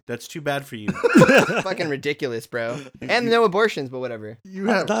That's fair. that's too bad for you. Fucking ridiculous, bro. And no abortions, but whatever. You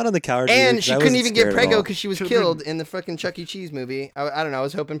have Not on the coward. And either, she 'cause I couldn't wasn't even get scared at prego all. because she was Children- killed in the fucking Chuck E. Cheese movie. I don't know. I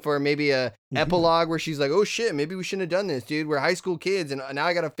was hoping for maybe a epilogue where she's like, "Oh shit, maybe we shouldn't have done this, dude. We're high school kids, and now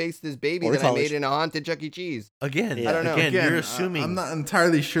I gotta face this baby Or that I college. made in a haunted Chuck E. Cheese." Again, I don't know. Again, Again, you're assuming. I'm not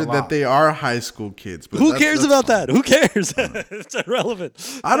entirely sure a that lot. they are high school kids. kids. But Who cares that's about fine. that? Who cares? It's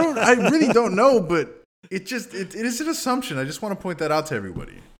irrelevant. I really don't know, but it is an assumption. I just want to point that out to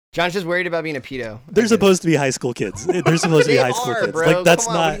everybody. John's just worried about being a pedo. They're supposed to be high school kids. They're supposed to be They high school are, kids. bro. Like that's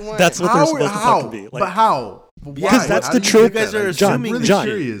Come on, what do you not. want? That's what they're supposed to fucking be. Like, But how? Because that's How the do you trope. get guys are that? John, I'm really John,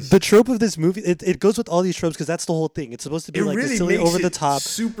 curious. the trope of this movie, it goes with all these tropes because that's the whole thing. It's supposed to be It like really a silly, makes over the it top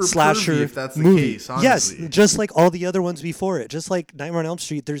super slasher pervy if that's the movie. case, Yes, honestly. just like all the other ones before it. Just like Nightmare on Elm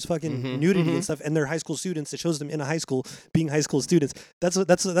Street, there's fucking Mm-hmm, nudity and stuff, and they're high school students. It shows them in a high school being high school students. That's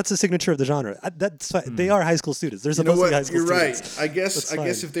a signature of the genre. That's fine. They are high school students. They're You know supposed to be high what? school You're students. right. I guess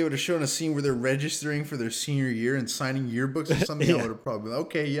That's if they would have shown a scene where they're registering for their senior year and signing yearbooks or something, Yeah. I would have probably been like,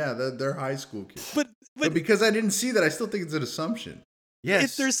 okay, yeah, they're high school kids. But But because I didn't see that, I still think it's an assumption. Yes.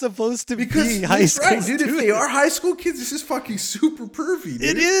 if they're supposed to Because be high that's school right, dude. students. If they are high school kids, this is fucking super pervy, dude.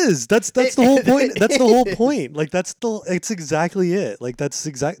 It is. That's the whole point. That's the whole point. Like it's exactly it. Like it's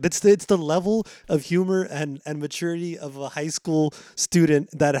the level of humor and maturity of a high school student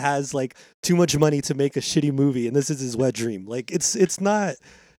that has like too much money to make a shitty movie, and this is his wet dream. Like it's not.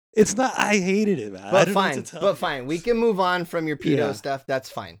 I hated it, man. I But don't know what fine, to tell but you. fine. We can move on from your pedo Yeah. stuff. That's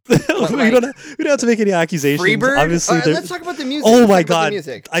fine. we like, don't have to make any accusations. Freebird. Obviously, All right, there- let's talk about the music. Oh Let's my talk about the god!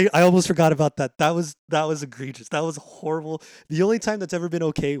 music. I almost forgot about that. That was egregious. That was horrible. The only time that's ever been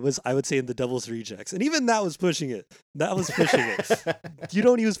okay was, I would say, in The Devil's Rejects, and even that was pushing it. That was pushing it. You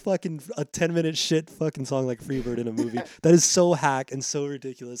don't use fucking a 10-minute shit fucking song like Freebird in a movie. That is so hack and so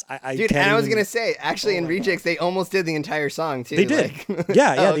ridiculous. I Dude, can't and I was even- gonna say, actually, in Rejects, they almost did the entire song too. They did. Like-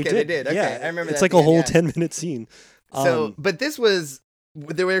 Yeah, Oh, they okay, did. They did. Okay, Yeah, I remember. it's that like at the a whole end, yeah. 10-minute scene. So, but this was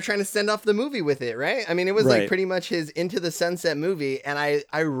they were trying to send off the movie with it, right? I mean, it was Right. like pretty much his Into the Sunset movie, and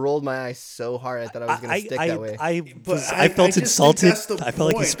I rolled my eyes so hard I thought I was gonna stick that way. I felt just think insulted. that's the I felt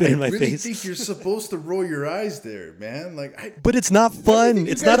like he point. spit in my I really face. think you're supposed to roll your eyes there, man. Like, But it's not fun.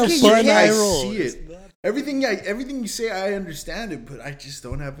 It's not a guys fun can't eye I roll. see it. Everything you say, I understand it, but I just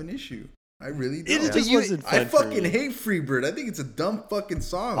don't have an issue. I really don't. It just you- wasn't fun. I for fucking me. hate Freebird. I think it's a dumb fucking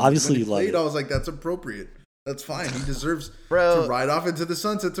song. Obviously when you he love played, it. I was like, that's appropriate. That's fine. He deserves Bro. to ride off into the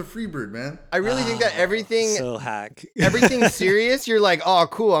sunset to Freebird, man. I really think that everything So hack. everything serious, you're like, oh,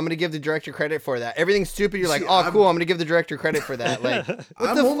 cool. I'm gonna give the director credit for that. Everything stupid, you're like, See, oh, I'm- cool. I'm gonna give the director credit for that. Like, what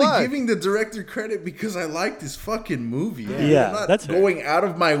I'm the only fuck? giving the director credit because I like this fucking movie. dude. Yeah, I'm not that's fair. going out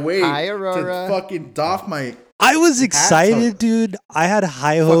of my way Hi, to Aurora. fucking doff my I was to- excited, dude. I had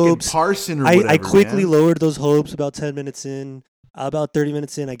high fucking hopes. Parson or I whatever. quickly man. lowered those hopes about 10 minutes in. About 30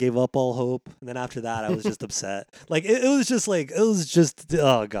 minutes in, I gave up all hope. And then after that, I was just upset. Like, it was just,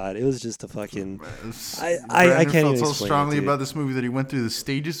 oh, God. It was just a fucking. I Brandon can't felt even so explain strongly it, dude. about this movie that he went through the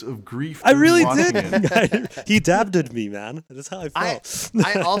stages of grief. I really watching did. it. He dabbed at me, man. That's how I felt.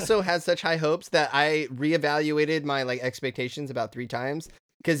 I also had such high hopes that I reevaluated my like expectations about 3 times.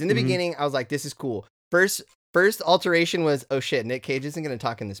 Because in the beginning, I was like, this is cool. First alteration was, oh shit, Nick Cage isn't gonna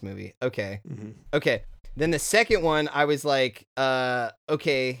talk in this movie. Okay. Mhm. Okay. Then the second one, I was like,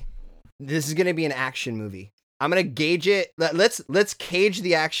 okay, this is gonna be an action movie. I'm gonna gauge it. Let's cage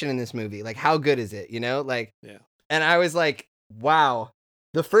the action in this movie. Like, how good is it? You know, like, Yeah. And I was like, wow.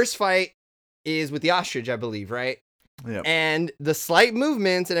 The first fight is with the ostrich, I believe, right? Yeah. And the slight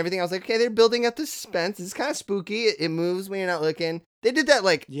movements and everything, I was like, okay, they're building up the suspense. It's kind of spooky. It moves when you're not looking. They did that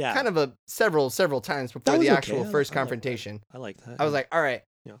like Yeah. kind of several times before That the was actual okay. first I like that. confrontation. I like that. I was like, all right.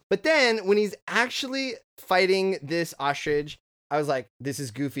 Yeah. But then when he's actually fighting this ostrich, I was like, this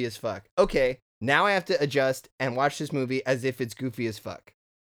is goofy as fuck. Okay, now I have to adjust and watch this movie as if it's goofy as fuck.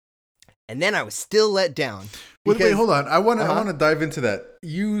 And then I was still let down. Wait, because- hold on. I want Uh-huh. to dive into that.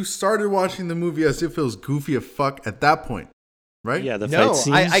 You started watching the movie as if it was goofy as fuck at that point, right? yeah, the No, fight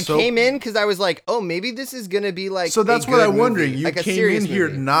scenes. I So- came in because I was like, oh, maybe this is going to be like So that's a what good I'm wondering. movie, You like a came serious in here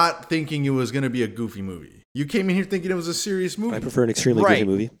movie. not thinking it was going to be a goofy movie. You came in here thinking it was a serious movie. I prefer an extremely Right. goofy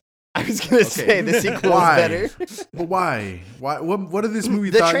movie. I was going to say the sequel Why? is better. But why? Why? What did this movie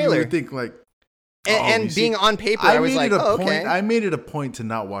The thought trailer. you would think like? And, Oh, and you see, being on paper, I was made like, it a oh, point. okay. I made it a point to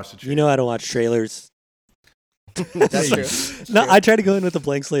not watch the trailer. You know I don't watch trailers. That's Yeah, true. No, I try to go in with a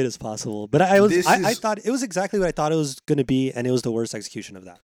blank slate as possible. But I This I is- thought it was exactly what I thought it was going to be, and it was the worst execution of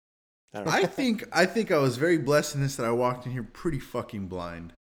that. I don't know. I think I was very blessed in this that I walked in here pretty fucking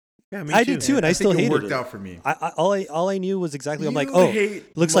blind. Yeah, me I did too, and I think still it hated worked it. out for me. All I knew was exactly. I'm like, You oh,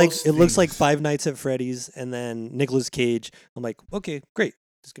 hate looks like most it looks like things. Five Nights at Freddy's, and then Nicolas Cage. I'm like, okay, great.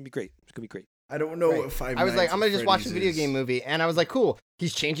 It's gonna be great. It's gonna be great. I don't know Right. what Five I was like, Nights I'm gonna at just watch a Freddy's video is. game movie, and I was like, cool.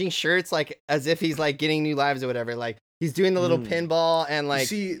 He's changing shirts like as if he's like getting new lives or whatever. Like He's doing the little pinball and like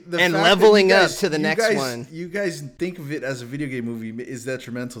See, the and fact that leveling you up guys- to the you next guys- one. You guys think of it as a video game movie is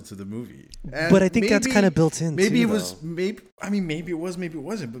detrimental to the movie. And But I think that's maybe- kind of built in. Maybe too, it was. though. Maybe it was. Maybe it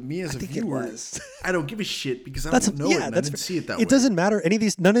wasn't. But me as I a think it viewer, was. I don't give a shit because I That's don't know it. And I didn't see it that way. It doesn't matter.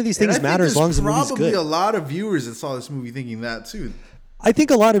 None of these And I things think matter as there's long as the movie's probably good. a lot of viewers that saw this movie thinking that too. I think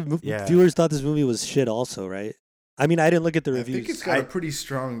a lot of Yeah. viewers thought this movie was shit. Also, right? I mean, I didn't look at the I reviews. think it's got a pretty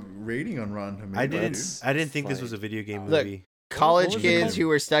strong rating on Rotten Tomatoes. I didn't think this fine. was a video game Look, movie. College was it kids called? who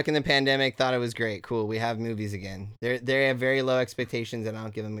were stuck in the pandemic thought it was great. Cool, we have movies again. They have very low expectations, and I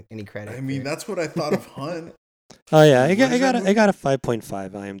don't give them any credit. I mean, that's what I thought of Hunt. Oh yeah, I What got is that I got a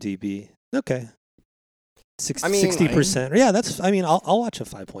 5.5 IMDb. Okay. I mean- 60%. Yeah, that's. I mean, I'll watch a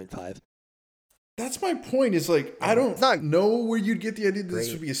 5.5. That's my point. Is like I don't It's not know where you'd get the idea that this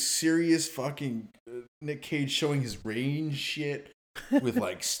great. would be a serious fucking Nick Cage showing his range shit with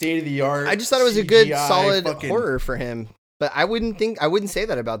like state of the art. I just thought it was a good, solid horror for him. But I wouldn't say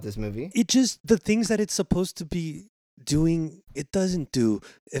that about this movie. It just the things that it's supposed to be doing, it doesn't do.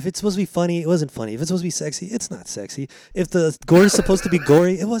 If it's supposed to be funny, it wasn't funny. If it's supposed to be sexy, it's not sexy. If the gore is supposed to be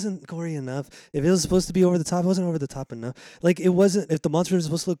gory, it wasn't gory enough. If it was supposed to be over the top, it wasn't over the top enough. Like it wasn't. If the monsters were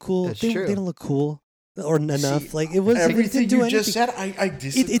supposed to look cool, That's they true. didn't look cool or enough. See, Like it was. Everything it didn't do you anything. just said, I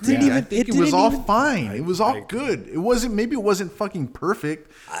disagree. didn't even- I think it it was didn't all even- fine. It was all I- good. It wasn't. Maybe it wasn't fucking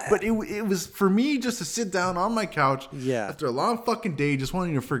perfect, but it was for me just to sit down on my couch. Yeah. After a long fucking day, just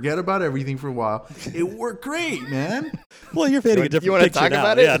wanting to forget about everything for a while. It worked great, man. Well, you're painting a You different wanna picture talk now.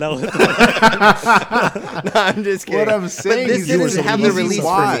 about it? Yeah, no. No, I'm just kidding. What I'm saying but this is didn't it's an have the easy release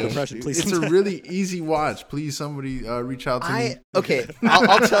watch. for me. Impression, please. It's a really easy watch. Please, somebody reach out to me.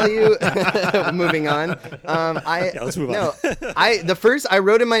 I'll tell you. Moving on. Let's move on. I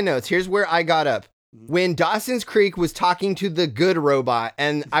wrote in my notes. Here's where I got up. When Dawson's Creek was talking to the good robot,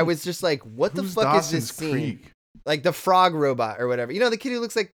 and I was just like, "What the Who's fuck Dawson's is this scene?" Creek? Like the frog robot or whatever. You know, the kid who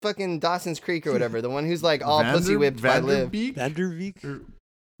looks like fucking Dawson's Creek or whatever. The one who's like all pussy whipped by Liv. Vanderbeek? Vanderbeek?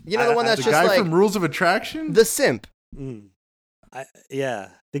 You know, the one that's the just guy like from Rules of Attraction. the simp. Yeah.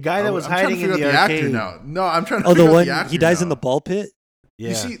 The guy that was I'm trying hiding to in figure the out the actor arcade. now. No, I'm trying to. Oh, figure the out one the actor he dies in now. the ball pit. Yeah.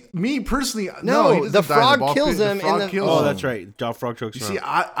 You see, me personally, No, he doesn't the die in frog ball kills pit. The him in frog the- kills Oh, him. that's right. Frog chokes You him see,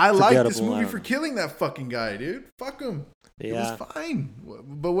 out. I like this Forgettable, movie I for don't killing that fucking guy, dude. Fuck him. Yeah. It was fine.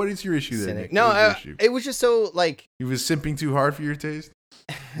 But what is your issue there? Cynic. Nick? No, What is your issue? it was just so like He was simping too hard for your taste.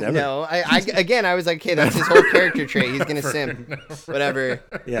 Never. no. I was like, okay, that's his whole character trait. He's gonna simp, whatever.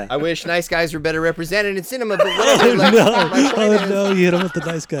 Yeah. I wish nice guys were better represented in cinema, but Oh whatever. Like, no! my point Oh is- no! You hit him with the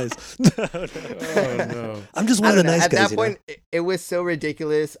nice guys. Oh no. I'm just I one of don't the know. nice At guys. that point, it was so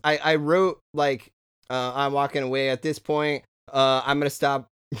ridiculous. I wrote like, I'm walking away at this point. I'm gonna stop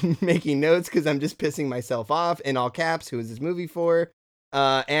making notes because I'm just pissing myself off in all caps. Who is this movie for?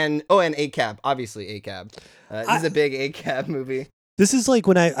 And ACAB, obviously ACAB. This is a big ACAB movie. This is like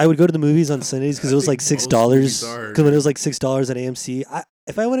when I would go to the movies on Sundays because it was think like $6. most movies are. Because when it was like $6 at AMC,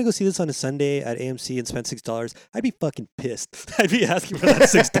 if I want to go see this on a Sunday at AMC and spend $6, I'd be fucking pissed. I'd be asking for that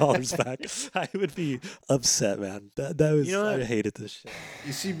 $6 back. I would be upset, man. That was You know what? I hated this shit.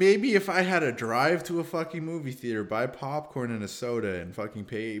 You see, maybe if I had to drive to a fucking movie theater, buy popcorn and a soda, and fucking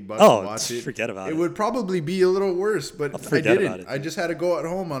pay $8 Oh, to watch it, forget about it. it would probably be a little worse. But I forget about didn't. it. I just had to go at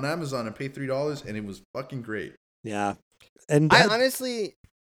home on Amazon and pay $3, and it was fucking great. Yeah, and I that- honestly,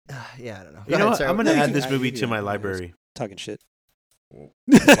 I don't know. You know what? I'm going to No, add you this can- movie you to can- my library. talking shit.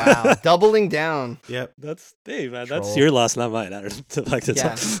 Wow, doubling down. Yep. That's hey man, that's Troll. your loss, not mine. I don't like to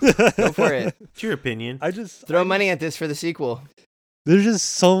Yeah. talk. Go for it. It's your opinion. I just Throw money at this for the sequel. There's just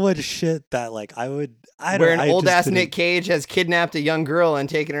so much shit that like I don't. Where an I old just ass didn't- Nick Cage has kidnapped a young girl and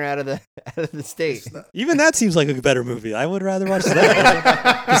taken her out of the state. Even that seems like a better movie. I would rather watch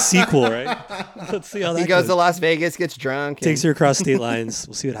that. The sequel, right? Let's see how that He goes to Las Vegas, gets drunk. Takes her across state lines.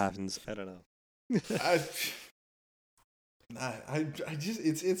 We'll see what happens. I don't know. I just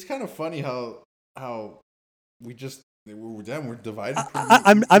it's kind of funny how we just we're divided.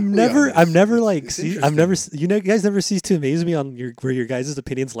 I'm never like It's you know, you guys never cease to amaze me on where your guys'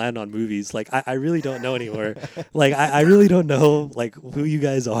 opinions land on movies. Like I really don't know anymore. Like I really don't know like who you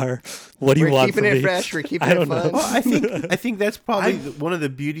guys are. What do We're you want keeping from it me? fresh. We're keeping I it don't fun. know. Well, I think that's probably one of the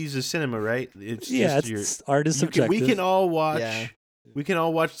beauties of cinema, right? It's Yeah, just art is we subjective. can all watch. Yeah. We can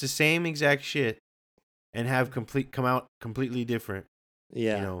all watch the same exact shit and have come out completely different.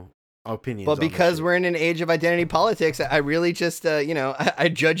 Yeah. You know, opinions. Well, on the because shit. we're in an age of identity politics, I really just, I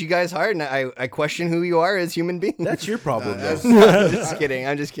judge you guys hard, and I question who you are as human beings. That's your problem. though. I'm just kidding.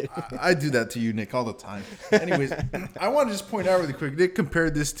 I'm just kidding. I do that to you, Nick, all the time. Anyways, I want to just point out really quick. Nick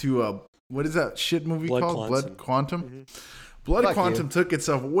compared this to what is that shit movie Blood called? Quantum. Blood Quantum. Blood Fuck Quantum you. took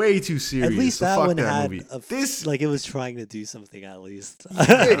itself way too serious. At least so that fuck one that had movie. this like it was trying to do something at least.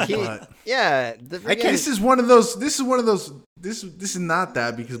 Dude, But- yeah. The freaking- This is one of those. This is not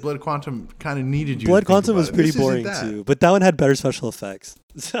that because Blood Quantum kind of needed you. Blood to think Quantum about was it. pretty This isn't boring that. too, but that one had better special effects.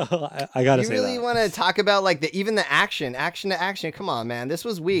 So I gotta You say really that. want to talk about like even the action to action? Come on, man, this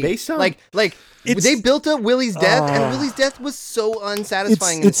was weak. Based on- like It's- they built up Willy's death, and Ah. Willy's death was so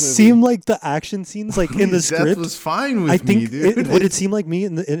unsatisfying. in It this movie. seemed like the action scenes, like in the His death script, was fine with I think me, dude. would it seem like me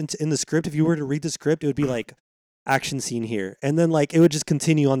in the script? If you were to read the script, it would be like action scene here, and then like it would just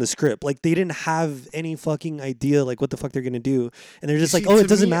continue on the script. Like they didn't have any fucking idea like what the fuck they're gonna do, and they're just You like, see, oh, to it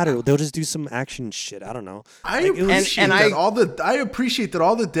doesn't me, matter. They'll just do some action shit. I don't know. I Like, it was- appreciate and that I- I appreciate that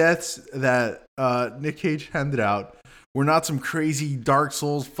all the deaths that Nick Cage handed out were not some crazy Dark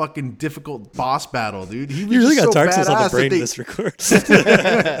Souls fucking difficult boss battle, dude. He was You really just got so Dark Souls on the badass that brain they- in this record.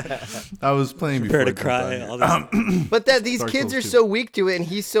 I was playing Prepare before. to cry. it All jumped on. this. But that these Dark kids Souls are 2. so weak to it, and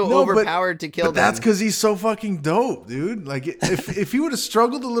he's so No, but- overpowered to kill But them. that's because he's so fucking dope, dude. Like if he would have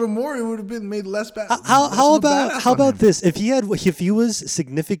struggled a little more, it would have been made less bad. How about this? If he was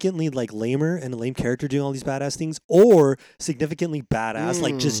significantly like lamer and a lame character doing all these badass things, or significantly badass,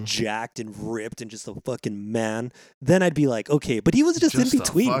 like just jacked and ripped and just a fucking man, then I'd be like, okay. But he was just Just in a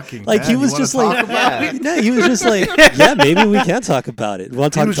between. fucking Like man. he You was wanna just talk like, about it? no, he was just like, yeah, maybe we can talk about it.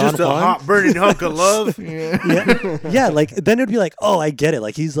 Want to He talk was Don just a Juan? hot burning hunk of love. Yeah, like then it'd be like, oh, I get it.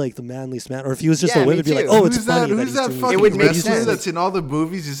 Like he's like the manliest man. Or if he was just Yeah, a woman, me it'd be like, too. oh, it's Who's funny. Who's he's that doing fucking It would make wrestler sense. that's in all the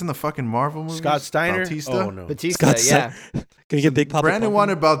movies? He's in the fucking Marvel movies. Scott Steiner. Bautista? Oh no. Batista, Scott yeah. Gonna get big pop. Brandon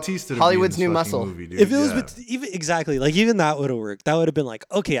wanted Bautista to Hollywood's be in new this fucking muscle. movie, dude. If it was Yeah. with even exactly like even that would have worked. That would have been like,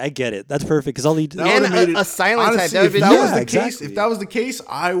 okay, I get it. That's perfect because all he That And would've made a silent type, honestly, that would've if been- that Yeah, was the exactly. case, if that was the case,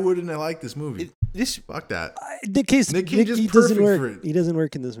 I wouldn't have liked this movie. This Fuck that. Nick Cage, Nick Cage is he doesn't perfect work. for it. He doesn't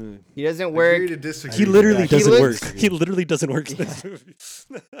work in this movie. He doesn't Agree work. to disagree. He literally Yeah, doesn't looks- work. He literally doesn't work in this movie.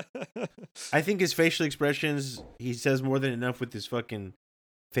 I think his facial expressions, he says more than enough with his fucking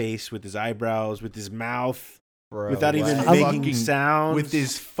face, with his eyebrows, with his mouth, without even what? making Fucking- sounds. with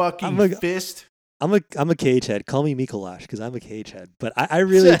his fucking I'm a- fist. I'm a Cage head. Call me Mikolash because I'm a Cage head. But I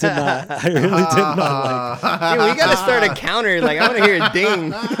really did not. I really did not like Dude, we gotta start a counter. Like I want to hear a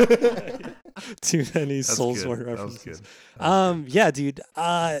ding. too many That's Soulsborne good. That was references. good. Yeah, dude.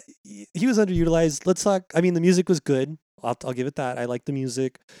 He was underutilized. Let's talk. I mean, the music was good. I'll give it that. I like the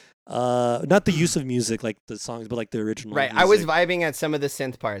music. Not the use of music like the songs, but like the original. Right, I was music. vibing at some of the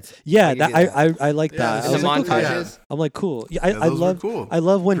synth parts. Yeah, I can that do that. I like Yeah, that. the I was the like, okay. montages. I'm like, cool. Yeah, Yeah, I those were love. cool. I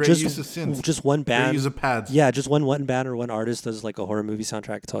love when Great just use of synths. just one Great band. use of pads. Yeah, just one band or one artist does like a horror movie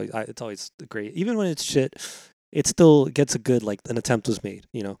soundtrack. It's always great. Even when it's shit, it still gets a good like an attempt was made,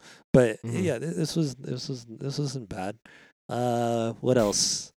 you know. But Mhm. yeah, this wasn't bad. What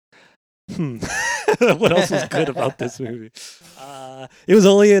else? What else was good about this movie? It was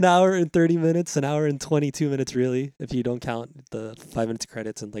only an hour and 30 minutes, an hour and 22 minutes, really, if you don't count the 5 minutes of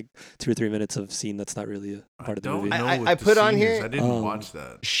credits and like 2 or 3 minutes of scene that's not really a part of the Don't movie. know I- what I the put on scene is. here- I didn't Um, watch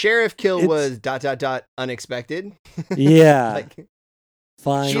that. Sheriff kill It's- was ... unexpected. Yeah, Like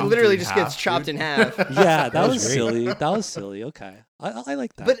fine. she Chopped literally in just half, gets chopped dude. in half. Yeah, that was was great. silly. That was silly. Okay, I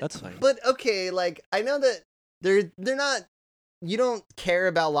like that. But That's fine. But okay, like I know that they're not. You don't care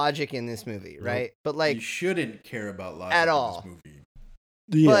about logic in this movie, right? But like you shouldn't care about logic at in all. this movie.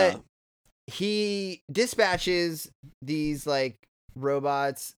 Yeah. but he dispatches these like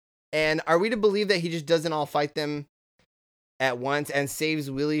robots, and are we to believe that he just doesn't all fight them at once and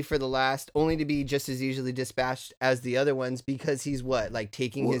saves Willy for the last, only to be just as easily dispatched as the other ones because he's what, like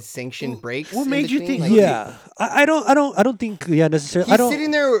taking his sanctioned breaks? what in made you between? think- Like, Yeah, I don't think necessarily. He's I don't.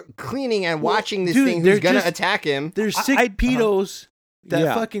 sitting there cleaning and watching this dude, thing they're who's gonna just- attack him. There's sick pedos that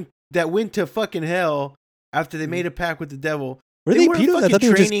Yeah. that went to fucking hell after they made a pact with the devil. Were they weren't pedos? I fucking thought they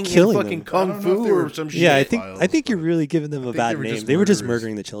were just training in killing fucking them. I kung don't know if fu they were- or some shit. Yeah, I Pedophiles, think you're but really giving them a think bad they were name. just They were just murderers.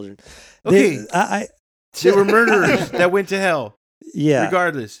 murdering the children. Okay. I They were murderers that went to hell. yeah.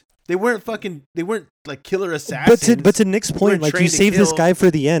 Regardless, they weren't like killer assassins. But to Nick's point, weren't like you trained to save this kill. guy for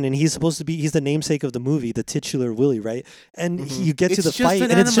the end, and he's supposed to be he's the namesake of the movie, the titular Willy, right? And you get to It's the just fight,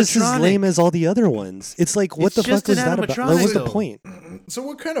 an and it's just as animatronic. lame as all the other ones. It's like, what It's the fuck just an was that about? Like, what's the animatronic, point? So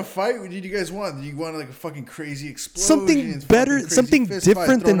what kind of fight did you guys want? Did you want like a fucking crazy explosion? Something better, something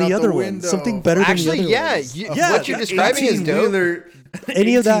different than the other ones. Something better Actually, than the other yeah, ones. what you're describing is dope.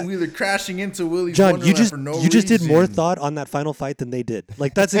 Any of that- Wheeler crashing into Willy's John, Wonderland for no you just did more reason. thought on that final fight than they did.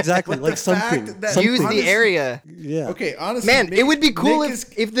 Like that's exactly But like the fact something. that- something. Use the Honestly- area. Yeah. Okay, honestly, Man, Nick- it would be cool Nick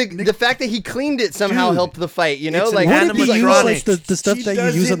if is- the fact that he cleaned it somehow Dude, helped the fight, you know? it's an like What if you use animatronic. like the stuff She that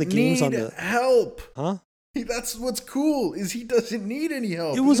you use on the doesn't games on need the help. huh? That's what's cool is he doesn't need any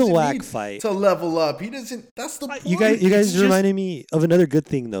help. It He was a doesn't whack need fight. to level up. He doesn't. That's the point. You It's guys just- reminded me of another good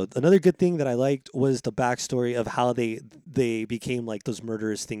thing though. Another good thing that I liked was the backstory of how they became like those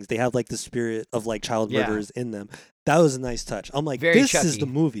murderous things. They have like the spirit of like child Yeah. murderers in them. That was a nice touch. I'm like, Very this is Chucky. the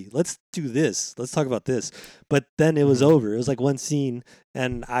movie. Let's do this. Let's talk about this. But then it was Mm-hmm. over. It was like one scene,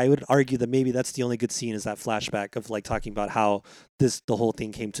 and I would argue that maybe that's the only good scene is that flashback of like talking about how the whole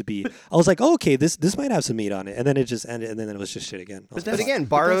thing came to be. I was like, oh, okay, this might have some meat on it, and then it just ended, and then it was just shit again. I was But like, again, that's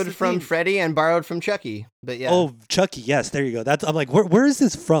borrowed the from thing. Freddy and borrowed from Chucky. But yeah. oh, Chucky, yes, there you go. That's I'm like, where is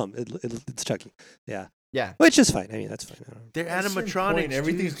this from? It's Chucky, yeah, yeah. which is fine. I mean, that's fine. I don't know. They're At a certain animatronics. point,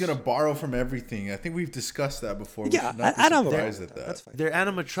 everything's dude. gonna borrow from everything. I think we've discussed that before. We Yeah, should not be I don't have a surprised problem at with that. That's fine. They're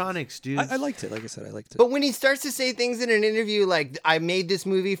animatronics, dude. I liked it. Like I said, I liked it. But when he starts to say things in an interview like, I made this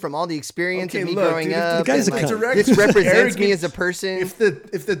movie from all the experience Okay, of me look, growing dude, if up. the guy's and, a like, cunt. director's this represents arrogant- me as a person. If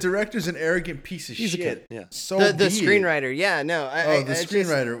the director's an arrogant piece of He's a shit, cunt, yeah. so the be it. screenwriter, yeah, no. Oh, the I just-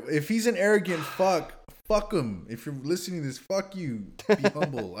 screenwriter. If he's an arrogant fuck him. If you're listening to this, fuck you. Be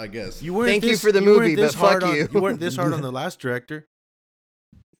humble, I guess. You weren't Thank you this, for the weren't movie, this but fuck hard on- you. You weren't this hard on the last director.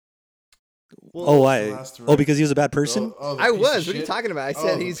 Oh, why? last Oh, direct- because he was a bad person. the I piece of was. What are you shit? talking about? I Oh,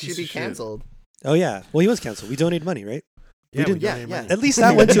 said the he piece should of be shit. canceled. Oh yeah. Well, he was canceled. We donated money, right? Yeah, did- yeah, yeah. At least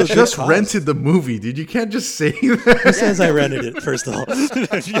that went to a good Just cause. rented the movie, dude. You can't just say Who that. says I rented it? First of all.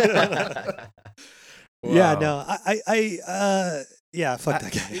 Yeah. Wow. No. Yeah. Fuck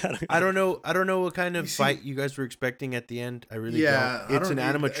that guy. I don't know. I don't know what kind of You see- fight you guys were expecting at the end. I really Yeah, don't. It's an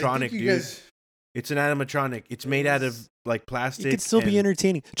I think animatronic, you dude. guys- It's an animatronic. It's made out of like plastic. It could still be and-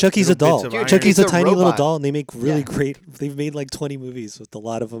 entertaining. Chucky's a little doll. bits of iron. Chucky's It's a a tiny little robot. doll, and they make really Yeah. great. They've made like 20 movies with a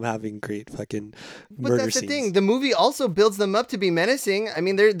lot of them having great fucking But murder that's the scenes. thing. The movie also builds them up to be menacing. I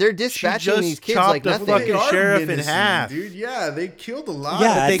mean, they're She dispatching just these kids chopped like a nothing. fucking They are sheriff in menacing, half. dude. Yeah, they killed a lot.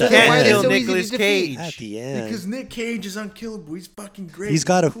 Yeah, They at the can't end. kill so easy to Nicolas defeat? At Cage. the end, Because Nick Cage is unkillable. He's fucking great. he's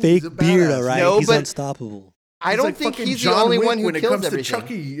got a cool. fake He's beard, badass. all right. No, He's but- unstoppable. I He's don't like think fucking he's the John only Wick one who when it kills comes everything. to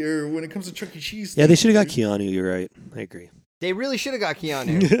Chucky or when it comes to Chuck E. Cheese. Yeah, they should have got things, Keanu. You're right. I agree. They really should have got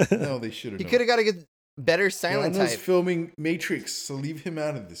Keanu. dude. No, they should have. He could have got a good, better silent Keanu's type. filming Matrix, so leave him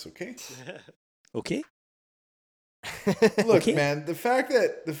out of this, okay? Okay. Look, Okay. man, the fact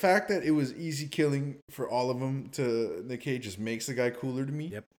that it was easy killing for all of them to Nick Cage just makes the guy cooler to me.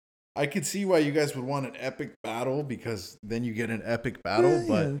 Yep. I could see why you guys would want an epic battle because then you get an epic battle, Yeah,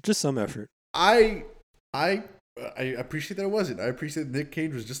 but yeah, just some effort. I appreciate that it wasn't. I appreciate that Nick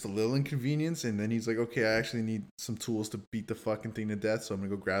Cage was just a little inconvenience, and then he's like, okay, I actually need some tools to beat the fucking thing to death, so I'm gonna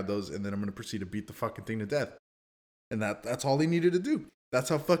go grab those, and then I'm gonna proceed to beat the fucking thing to death. And that's all he needed to do. That's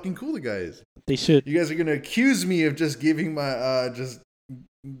how fucking cool the guy is. They should. You guys are gonna accuse me of just giving my just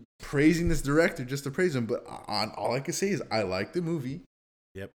praising this director just to praise him, but all I can say is I like the movie.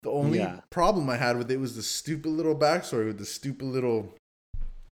 Yep. The only Yeah. problem I had with it was the stupid little backstory with the stupid little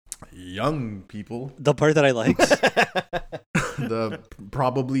young people, The part that I liked. the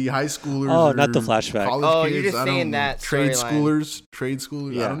probably high schoolers. Oh, not the or flashback. college Oh, kids, you're just I don't saying know, that trade storyline.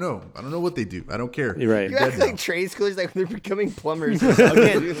 schoolers. Yeah. I don't know what they do. I don't care. You're right. You Dead act now. like trade schoolers like they're becoming plumbers.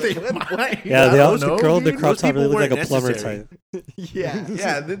 Again, they might. Yeah, I they all, don't know, the girl, the dude. crop Those top really people looked like a weren't plumber necessary. type. yeah.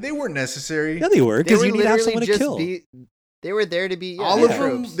 Yeah, they weren't necessary. Yeah, they were They because were you need to have literally someone to just kill. they were there to be all yeah, of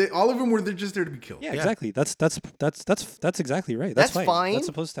them, tropes. all of them were just there to be killed. Yeah, exactly. That's exactly right. That's, That's fine. fine. That's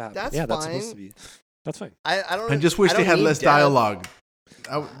supposed to happen. That's yeah, that's supposed fine. to be. That's fine. I don't. I just wish I they don't had need less depth. dialogue.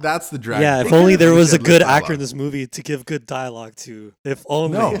 That's the drag. Yeah, They if only could've there at was least a had good less actor in dialogue. this movie to give good dialogue to. If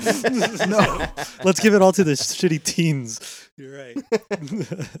only. No. No. Let's give it all to the shitty teens. You're right.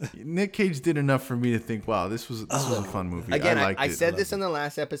 Nick Cage did enough for me to think, wow, this was a fun movie. Again, I liked I it. said I this in loved the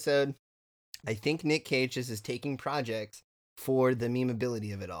last episode. I think Nick Cage just is taking projects for the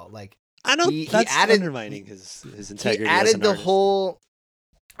memeability of it all. Like I don't. He That's added- undermining his he integrity. as added an the artist. whole.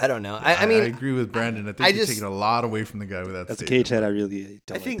 I don't know. it. I mean, I agree with Brandon. I think I you're just- taking a lot away from the guy with that. As a statement. Cage head, I really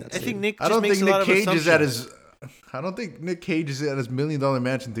don't. I think Like I that think statement. Nick I just don't makes think a lot Nick of Cage is at assumptions. his. I don't think Nick Cage is at his $1 million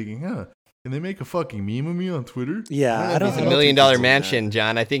mansion thinking, huh? Can they make a fucking meme of me on Twitter? Yeah, I don't. it's I a $1 don't million think he's doing mansion,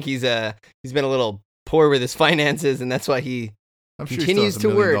 John. I think he's been a little poor with his finances, and that's why he. I'm sure Continues he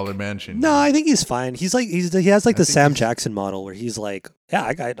still to has a $1 work. million mansion. that. No, I think he's fine. He's like he has like I the think Sam he's- Jackson model where he's like, yeah,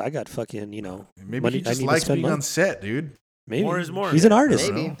 I got fucking Maybe money- he I just need to likes spend being money. on set, dude. maybe More is more. He's an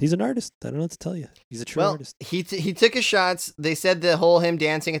artist. Maybe. He's an artist. I don't know what to tell you. He's a true Well, artist. he took his shots. They said the whole him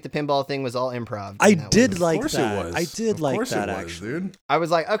dancing at the pinball thing was all improv. I and that did was- like Of course that. it was. I did Of like course that it was, actually. dude. I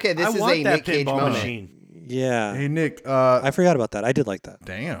was like, okay, this I is want a that Nick Cage pinball moment. machine. Yeah, Hey Nick, I forgot about that. I did like that.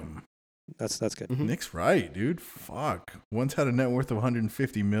 damn. That's good. Mhm. Nick's right, dude. Fuck. Once had a net worth of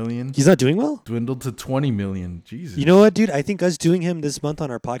 150 million. He's not doing well. Dwindled to 20 million. Jesus. You know what, dude? I think us doing him this month on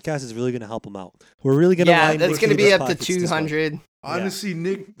our podcast is really going to help him out. We're really going to Yeah, line that's Nick going to be Cage's up to pockets this month. 200. Honestly,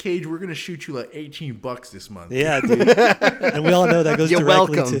 Nick Cage, we're gonna shoot you like $18 this month. Yeah, dude. And we all know that goes You're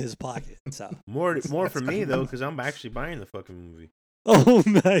directly welcome. to his pocket. So. More for me though, because I'm actually buying the fucking movie. Oh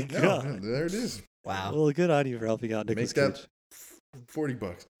my Yeah, god! there it is. Wow. Well, good on you for helping out Nicolas Make that Cage.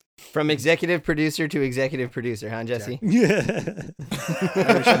 $40. From executive producer to executive producer, huh, Jesse? Yeah.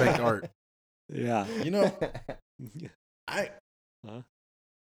 I respect art. Yeah. You know, I. Huh?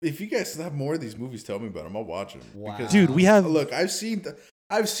 If you guys have more of these movies, tell me about them. I'll watch them. Wow. Because, Dude, we have. look, I've seen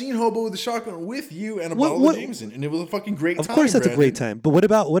Hobo with the Shotgun with you and a What- bottle what- of Jameson, and it was a fucking great Of time. course, that's a great time. But what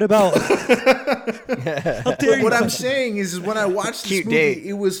about? How dare you? What I'm saying is when I watched this Cute movie, date.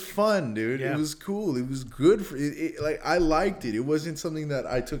 it was fun, dude. Yeah. It was cool. It was good. Like I liked it. It wasn't something that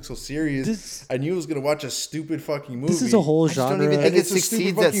I took so serious. This- I knew I was gonna watch a stupid fucking movie. This is a whole I just don't genre. even think And it it's a stupid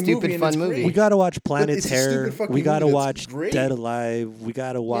succeeds at fucking stupid movie, and fun it's movie. great. We gotta watch Planet it's a stupid Terror. fucking We gotta movie that's watch great. Dead Alive. We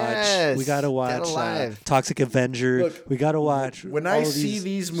gotta watch. Yes, We gotta Dead watch Alive. Toxic Avenger. Look, we gotta watch. When all I of see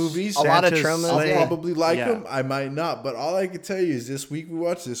these movies, A lot of Santa's traumas. I'll Slay. Yeah. probably like Yeah. them. I might not, but all I can tell you is this week we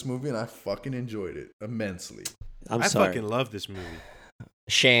watched this movie and I fucking enjoyed it immensely. I'm I sorry. fucking love this movie.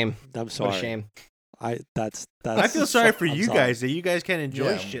 Shame. I'm What sorry. a shame. That's. I feel sorry for I'm you sorry. guys that you guys can't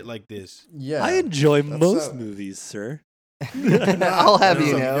enjoy Yeah. shit like this. Yeah, I enjoy That's most a- movies, sir. I'll have That's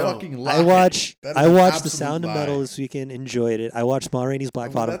you a know. fucking lie. I watched That is I an watched The absolute Sound of lie. Metal this weekend. Enjoyed it. I watched Ma Rainey's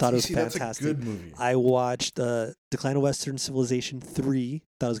Black Well, Bottom. Thought it was that's fantastic. a good movie. I watched Decline of Western Civilization 3.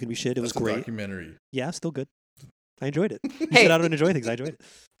 Thought it was gonna be shit. It was That's a great. documentary. Yeah, still good. I enjoyed it. You Hey. said I don't enjoy things. I enjoyed it.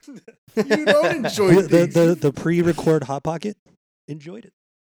 You don't enjoy things. The pre-record Hot Pocket. Enjoyed it.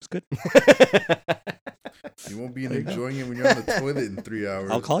 It's good. You won't be enjoying it when you're on the toilet in 3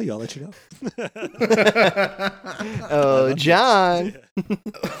 hours. I'll call you. I'll let you know. Oh, John.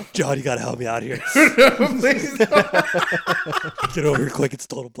 John, you gotta help me out here. Please don't. Get over here quick. It's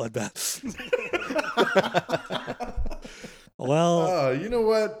total bloodbath. Well, You know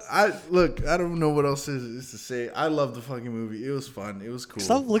what? I don't know what else is to say. I love the fucking movie. It was fun. It was cool.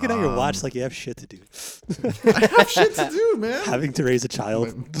 stop looking at your watch like you have shit to do. I have shit to do, man. Having to raise a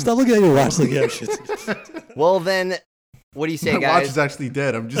child. Stop looking at your watch like you have shit to do. Well, then, what do you say, My watch guys? is actually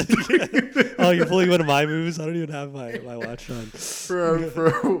dead. I'm just Oh, you're pulling one of my moves? I don't even have my watch on.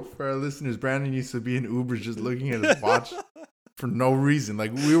 for our listeners. Brandon used to be in Uber just looking at his watch for no reason.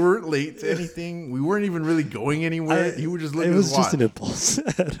 Like we weren't late to anything. We weren't even really going anywhere. He would just look It at was his watch. just an impulse.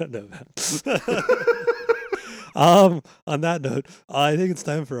 I don't know, man. On that note, I think it's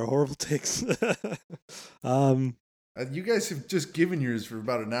time for our horrible takes. You guys have just given yours for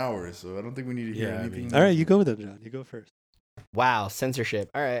about an hour, so I don't think we need to hear Yeah, I anything. mean- All right, you go with them, John. You go first. Wow, censorship.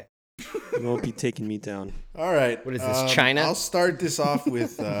 All right. You won't be taking me down. All right. What is this, China? I'll start this off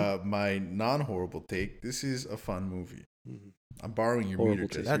with my non-horrible take. This is a fun movie. I'm borrowing your Horrible meter,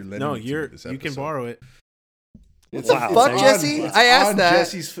 take. Jesse. You're lending it to me this You can episode. borrow it. What Wow. the fuck, It's Jesse? It's I asked on that.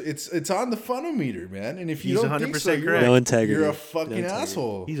 Jesse's. It's on the funometer, man. And if you He's don't think 100% so, you're, correct. No integrity. you're a No fucking integrity.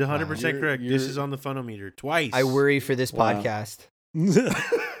 asshole. He's 100% You're- correct. you're- This is on the funometer twice. I worry for this Wow. podcast.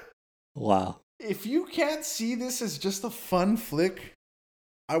 Wow. If you can't see this as just a fun flick,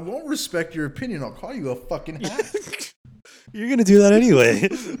 I won't respect your opinion. I'll call you a fucking hack. You're going to do that anyway.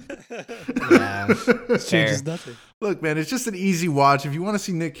 Yeah. This changes Fair. nothing. Look, man, it's just an easy watch. If you want to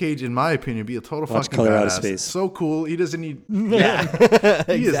see Nick Cage, in my opinion, be a total Watch fucking Color Out of badass. Space. It's so cool. He doesn't need. Yeah.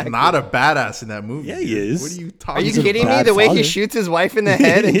 He is not a badass in that movie. Yeah, he dude. is. What are you Are talking you He's a kidding me? bad The way father. he shoots his wife in the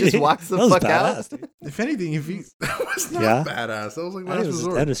head and just walks the That was fuck out? badass, dude. If anything, if he that was not Yeah. badass, that was like I last was a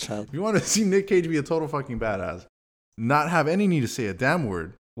resort. dentist child. If you want to see Nick Cage be a total fucking badass, not have any need to say a damn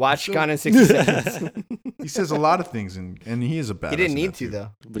word. Watch So- Gone in 60 Seconds. He says a lot of things, and he is a badass. He didn't in need that to, too. though.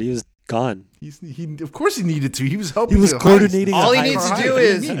 But he was gone. Of course he needed to. He was helping. He was the heist. coordinating All a he heist. needs to Heist. do What do you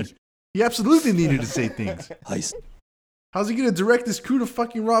is- mean? He absolutely needed to say things. Heist. How's he gonna direct his crew to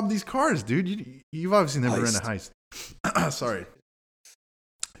fucking rob these cars, dude? You've obviously never ran a heist. Sorry.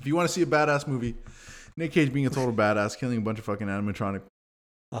 If you want to see a badass movie, Nick Cage being a total badass, killing a bunch of fucking animatronic.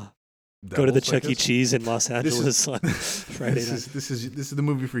 Go to the devils, I Chuck E. guess. Cheese in Los This Angeles on Friday This night. is the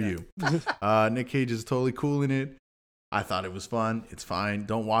movie for you. Nick Cage is totally cool in it. I thought it was fun. It's fine.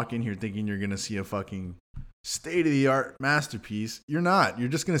 Don't walk in here thinking you're gonna see a fucking state-of-the-art masterpiece. You're not. You're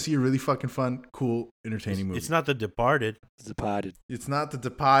just gonna see a really fucking fun, cool, entertaining movie. It's not The Departed. Departed. It's not The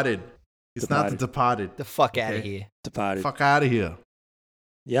Departed. It's not The Departed. The fuck out of Okay. here. Departed. Fuck out of here.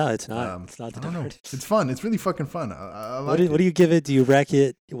 Yeah, it's not. It's not I don't know. Departed. It's fun. It's really fucking fun. I What like do you give it? Do you wreck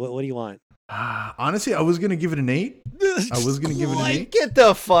it? What do you want? Honestly, I was gonna give it an 8. I was gonna give it an 8, Get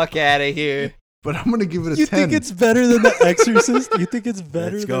the fuck out of here. but I'm gonna give it a You 10. think it's better than The Exorcist? You think it's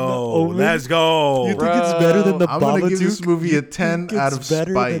better Let's than The go. Omen? Let's go. You think it's better than The I'm gonna give this Babadook? movie You a 10 think out it's of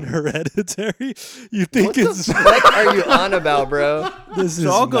better spite. than Hereditary? You think it's What are you on about, bro? this is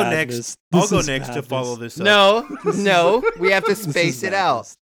So I'll go madness. next. I'll This go is next to madness. follow this up. No, we have to This is space it out.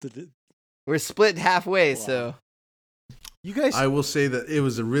 madness. We're split halfway, Wow. so You guys. I will say that it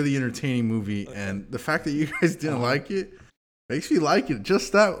was a really entertaining movie, and the fact that you guys didn't like it makes me like it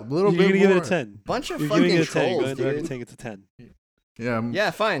just that little You're bit gonna more. give it a 10. bunch of You're fucking giving it a 10. Go trolls, ahead and already dude. take it to 10. Yeah,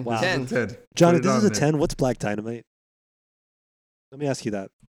 Yeah, fine. Wow. 10. 10. Johnny, Put it this is on a there. 10. What's Black Dynamite? Let me ask you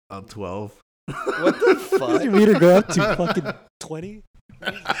that. 12. What the Does fuck? your meter go up to fucking 20?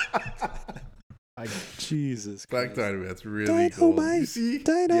 Jesus Black Christ. Dynamite, that's really cool. You see? Yeah.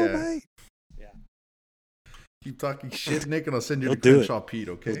 Dynamite. Keep talking shit, Nick, and I'll send you He'll to do Crenshaw Pete,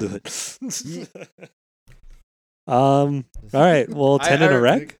 okay? We'll do it. All right. Well, 10 in a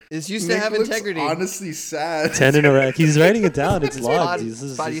wreck. This used to Nick have looks integrity. honestly sad. 10 in a wreck. He's writing it down. It's Spot- logged. This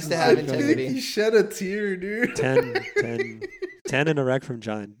is- Spot this used is to have like, integrity. He shed a tear, dude. 10 in a wreck from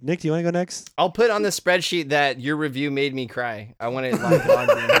John. Nick, do you want to go next? I'll put on the spreadsheet that your review made me cry. I want it like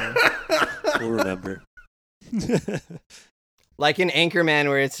logged in here. We'll remember. Like in Anchorman,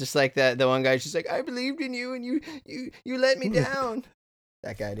 where it's just like that. The one guy's just like, "I believed in you, and you let me down."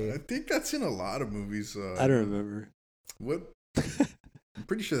 That guy, I dude. think that's in a lot of movies. I don't remember. What? I'm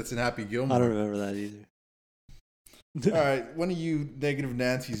pretty sure that's in Happy Gilmore. I don't remember that either. All right, one of you negative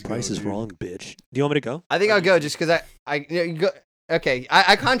Nancy's. Price go, is dude. wrong, bitch. Do you want me to go? I think I'll go just because you go. Okay,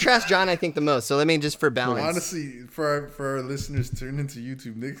 I contrast John, I think, the most. So let me just for balance. Honestly, for our listeners, turn into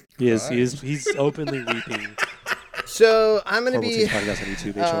YouTube. Nick, He's openly weeping. So I'm gonna Horrible be. Taste podcast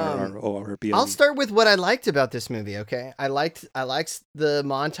on YouTube. HRRORB. I'll start with what I liked about this movie. Okay, I liked the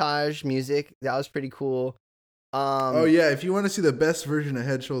montage music. That was pretty cool. oh yeah, if you want to see the best version of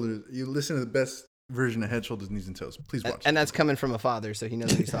Head Shoulders, you listen to the best version of Head Shoulders Knees and Toes. Please watch. And that's coming from a father, so he knows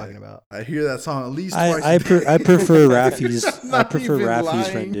what he's talking about. I hear that song at least twice. I prefer Rafi's. I Not prefer even Rafi's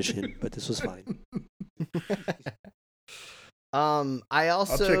lying. rendition, but this was fine. I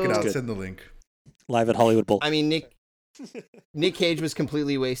also. I'll check it out. Good. Send the link. Live at Hollywood Bowl. I mean, Nick Cage was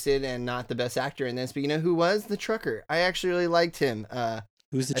completely wasted and not the best actor in this, but you know who was the trucker? I actually really liked him.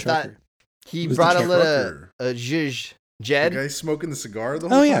 Who's the I thought- trucker? He Who's the brought a little trucker? zhuzh. The Jed. guy smoking the cigar the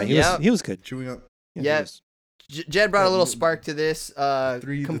whole Oh yeah, time. Yeah. he was good. Chewing up. Yeah. he was. Jed brought a little spark to this. The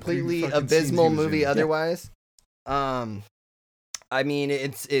three Completely fucking scenes abysmal he was movie in. otherwise. I mean,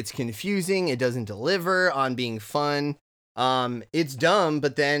 it's confusing. It doesn't deliver on being fun. It's dumb,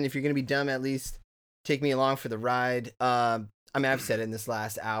 but then if you're gonna be dumb, at least take me along for the ride. I mean, I've said it in this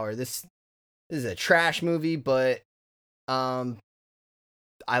last hour. This is a trash movie, but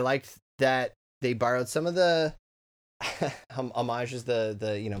I liked that they borrowed some of the homages,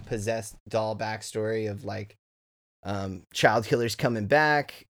 the possessed doll backstory of like child killers coming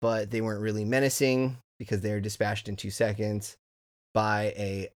back, but they weren't really menacing because they were dispatched in 2 seconds by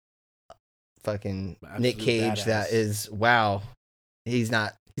a fucking Nick Absolute Cage badass. that is he's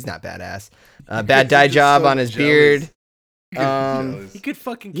not badass. Bad dye job so on his jealous. beard. Jealous. He could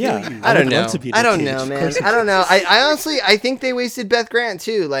fucking kill Yeah. you. I don't would know. love to be I Nick don't Cage. know, Of man. course I don't know. I honestly think they wasted Beth Grant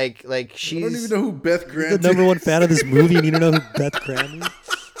too. Like I she's don't even know who Beth The Grant number is. one fan of this movie, and you don't know who Beth Grant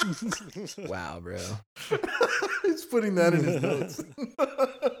is? wow, bro. He's putting that in his notes.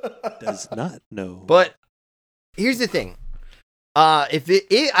 Does not know. But here's the thing.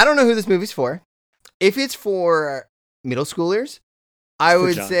 If I don't know who this movie's for. If it's for middle schoolers, I For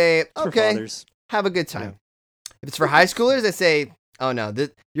would John. say For okay, fathers. have a good time. If it's for high schoolers, I say, oh no,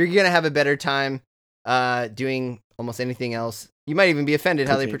 you're gonna have a better time doing almost anything else. You might even be offended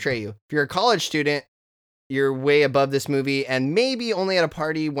how they Cocaine. portray you. If you're a college student, you're way above this movie, and maybe only at a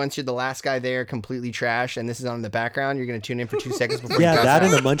party once you're the last guy there, completely trash, and this is on in the background. You're gonna tune in for 2 seconds before. Yeah, you that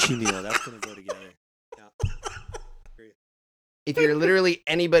pass and out. a munchie meal. That's gonna go together. Yeah. If you're literally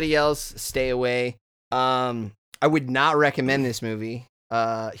anybody else, stay away. I would not recommend this movie.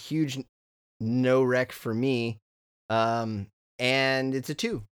 Huge no rec for me. And it's a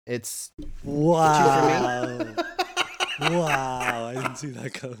 2. It's Wow. Wow, I didn't see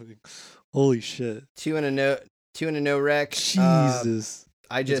that coming. Holy shit. 2 and a no rec. Jesus.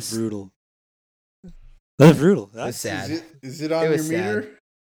 I That's just brutal. That's brutal. it was That's sad. Is it on It your was meter? sad.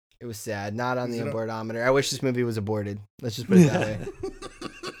 It was sad. Not on Is the it on- abortometer. I wish this movie was aborted. Let's just put it that way.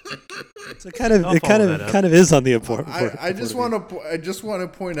 so it kind of I'll follow that up. is on the abort. I just want to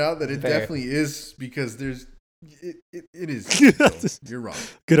point out that it Fair. definitely is because there's it is. So, you're wrong.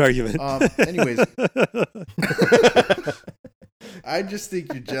 Good argument. Anyways, I just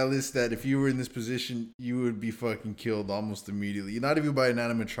think you're jealous that if you were in this position, you would be fucking killed almost immediately. Not even by an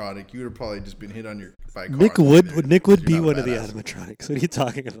animatronic. You would have probably just been hit by a car. Nick would be one of the badass. animatronics. What are you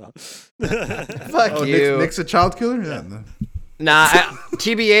talking about? Fuck you. Nick's a child killer? Yeah. No. Nah,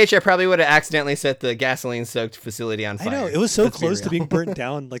 TBH, I probably would have accidentally set the gasoline-soaked facility on fire. I know it was so Let's be close to real. being burnt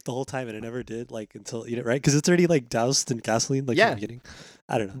down like the whole time, and it never did. Like until right because it's already like doused in gasoline. Like Yeah. in the beginning.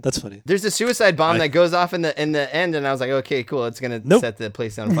 I don't know. That's funny. There's a suicide bomb that goes off in the end, and I was like, okay, cool, it's gonna set the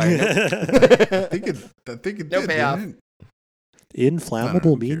place on fire. I think it No did. payoff. Didn't it?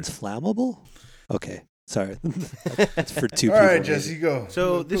 Inflammable who means flammable. Okay, sorry. It's for two All people. right, maybe. Jesse, go.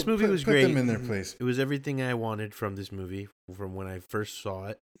 So this movie was Put great. them in their place. It was everything I wanted from this movie from when I first saw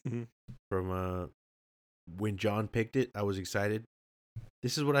it. Mhm. From when John picked it, I was excited.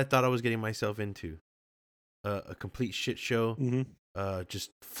 This is what I thought I was getting myself into. A complete shit show. Mhm.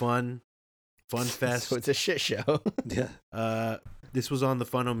 Just fun fest. So it's a shit show. Yeah. This was on the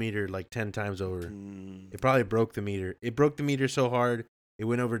funometer like 10 times over. Mm. It probably broke the meter. It broke the meter so hard, it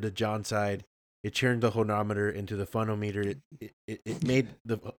went over to John's side. It turned the hornometer into the funometer. It made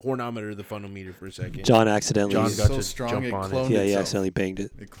the hornometer the funometer for a second. John accidentally. John It's got so to strong, jump it on cloned it. Yeah, he itself. accidentally banged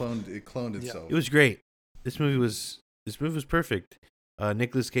it. It cloned itself. It was great. This movie was perfect.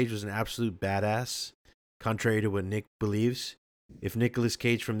 Nicolas Cage was an absolute badass, contrary to what Nick believes. If Nicolas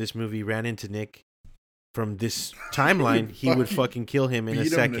Cage from this movie ran into Nick from this timeline, he would fucking kill him in a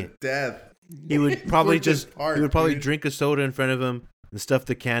Beat him second. to death. He would probably Ripped his just heart, he would probably dude. drink a soda in front of him and stuff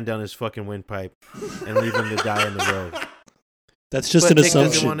the can down his fucking windpipe and leave him to die in the road. That's just But an Nick doesn't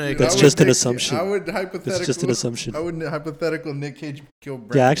assumption. wanna Dude, That's I would just an think- assumption. I would hypothetical. It's just an assumption. I would hypothetical Nick Cage kill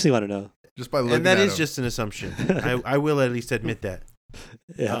Brad. Yeah, I actually want to know. just by looking And that at is him. just an assumption. I will at least admit that.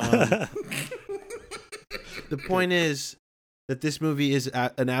 Yeah. The point is that this movie is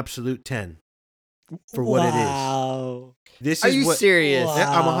an absolute 10 for what it is. Wow. This Are is you what serious? Yeah,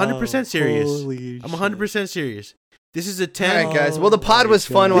 I'm 100% serious. Holy I'm 100% serious. This is a All 10. right, guys. Well, the pod was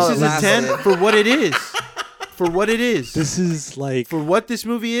fun while This it is a 10 lasted. for what it is. For what it is. This is like. For what this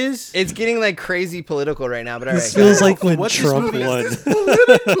movie is. It's getting like crazy political right now, but all right. This feels guys. like when What this Trump movie won.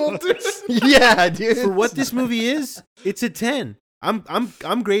 Political, dude. Yeah, dude. For what this movie is, it's a 10.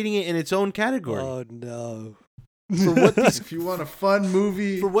 I'm grading it in its own category. Oh no. For what these If you want a fun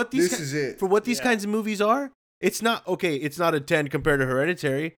movie, for what these this is it. For what these kinds of movies are, it's not okay. It's not a 10 compared to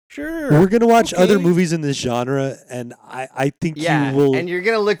Hereditary. Sure, We're gonna watch Okay. other movies in this genre, and I think Yeah, you will and you're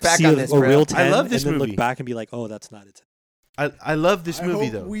gonna look back see on a, this, a bro. real 10, I love this and then movie. look back and be like, oh, that's not a 10. I love this I movie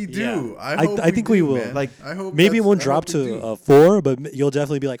hope though. we do. Yeah. I hope I think we do, will. man. Like, I hope Maybe it that's- won't I drop hope we to do. a 4, but you'll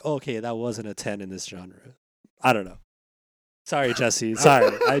definitely be like, oh, okay, that wasn't a 10 in this genre. I don't know. Sorry, Jesse.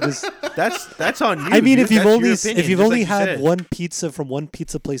 Sorry. I just. That's on you. I mean, dude. if you've That's only your opinion, if you've just only like you had said. one pizza from one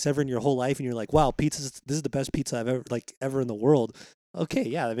pizza place ever in your whole life, and you're like, wow, this is the best pizza I've ever in the world. Okay,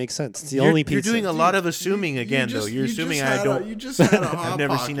 yeah, that makes sense. It's the only pizza. You're doing a lot of assuming again, though. You're assuming I don't. You just had a hot I've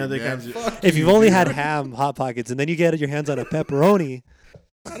never seen pocket, other man. kinds of- Fuck If you, you've only dude. had ham, hot pockets, and then you get your hands on a pepperoni,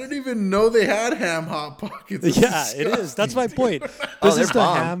 I didn't even know they had ham hot pockets. It's yeah, it is. That's my disgusting, point. Oh, This they're is the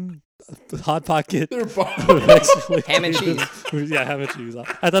bomb. ham hot pocket. They're bomb. Ham and cheese. Yeah, ham and cheese.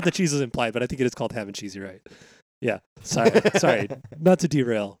 I thought the cheese was implied, but I think it is called ham and cheese. You're right. Yeah. Sorry. Not to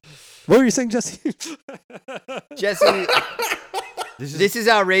derail. What were you saying, Jesse? Jesse, this is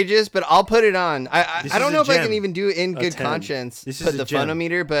outrageous, but I'll put it on. I This don't is know a if I can gem. even do it in A good 10. conscience. This is Put a the gem.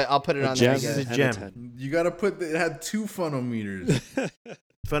 funometer, but I'll put it on gem. there. I This is guess. a and gem. 10. You gotta put. It had 2 funometers.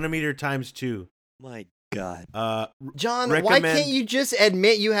 Funometer times 2. My God. John, why Recommend- can't you just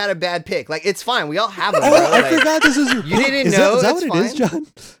admit you had a bad pick? Like, it's fine. We all have them. Oh, bro. I Like, forgot this was your You pick. didn't Is know? that what That's it is, fine. John?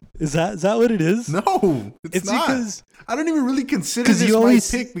 Is that what it is? No, it's not. because I don't even really consider 'cause this you my always-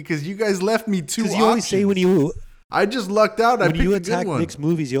 pick because you guys left me 2 you always say when you I just lucked out. I when picked you a good attack one. Nick's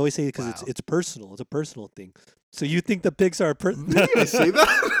movies, you always say because it's personal. It's a personal thing. So you think the picks are personal? I say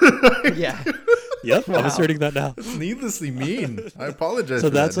that. Yeah. Yep, I'm Wow. asserting that now. It's needlessly mean. I apologize. So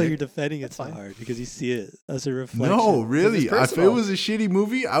for that's that, why you're Nick. defending it so hard because you see it as a reflection. No, really. If it personal. was a shitty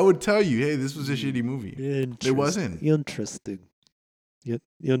movie, I would tell you, hey, this was a shitty movie. It wasn't. Interesting.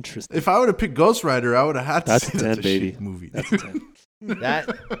 Interesting. If I would have picked Ghost Rider, I would have had to That's say a 10, that's a baby. shitty movie. That's a 10.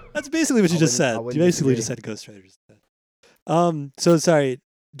 That That's basically what you I just wouldn't- I said. You wouldn't basically disagree. just said Ghost Riders. So sorry,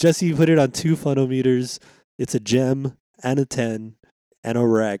 Jesse. You put it on 2 funometers. It's a gem and a 10 and a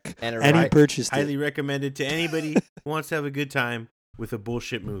wreck. And a he wreck. purchased Highly it. recommended to anybody who wants to have a good time with a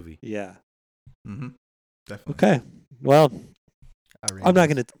bullshit movie. Yeah. Mm-hmm. Definitely. Okay. Well, I'm not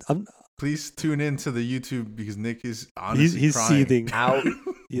gonna. Please tune in to the YouTube because Nick is honestly He's crying. seething.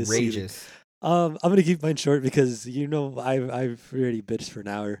 He is seething. outrageous. I'm gonna keep mine short because I've already bitched for an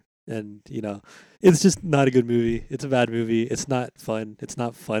hour. And it's just not a good movie. It's a bad movie. It's not fun. It's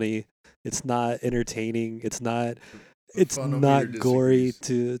not funny. It's not entertaining. It's not gory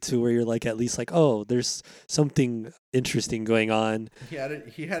to where you're like, at least like, oh, there's something interesting going on. He had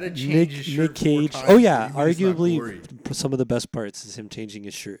to change his shirt Nick Cage. 4 Oh times, yeah, but even it's not gory. arguably some of the best parts is him changing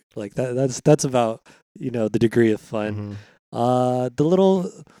his shirt. Like that's about the degree of fun. The little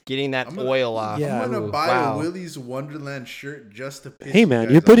Getting that oil off. Yeah. I'm gonna Ooh, buy wow. a Willy's Wonderland shirt just to piss hey you man,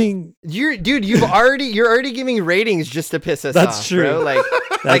 guys you're off. putting You're already giving ratings just to piss us That's off, true. bro. Like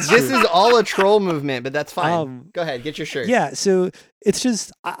That's this true. is all a troll movement, but that's fine. Go ahead, get your shirt. Yeah, so it's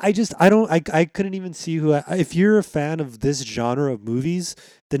just I couldn't even see if you're a fan of this genre of movies,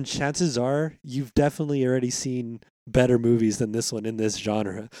 then chances are you've definitely already seen better movies than this one in this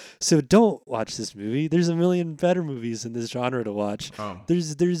genre. So don't watch this movie. There's a million better movies in this genre to watch.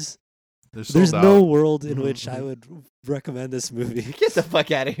 There's no world in which I would recommend this movie. Get the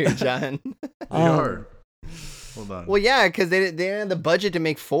fuck out of here, John. They are. Hold on. Well, yeah, because they didn't have the budget to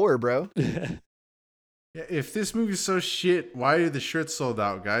make 4, bro. Yeah, if this movie's so shit, why are the shirts sold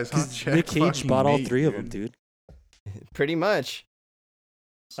out, guys? Huh? Because Nick Cage bought all 3 of them, dude. Pretty much.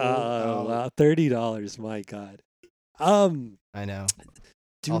 Wow, $30. My God. I know.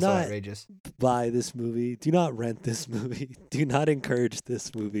 Do Also not outrageous. buy this movie. Do not rent this movie. Do not encourage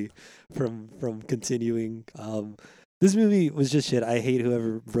this movie from continuing. This movie was just shit. I hate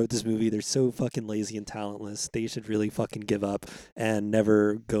whoever wrote this movie. They're so fucking lazy and talentless. They should really fucking give up and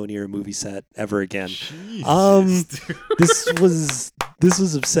never go near a movie set ever again. Jesus, This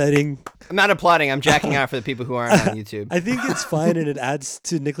was upsetting. I'm not applauding. I'm jacking out for the people who aren't on YouTube. I think it's fine, and it adds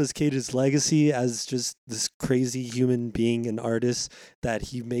to Nicolas Cage's legacy as just this crazy human being and artist, that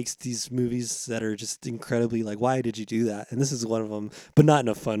he makes these movies that are just incredibly like, why did you do that? And this is one of them, but not in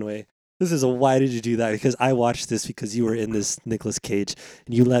a fun way. This is a why did you do that? Because I watched this because you were in this Nicolas Cage,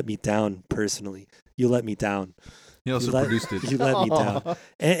 and you let me down personally. You let me down. He also produced it. You let me down,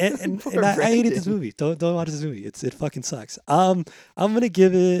 and I hated this movie. Don't watch this movie. It fucking sucks. I'm gonna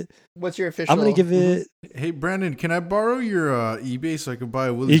give it. What's your official? I'm gonna give it. Hey Brandon, can I borrow your eBay so I can buy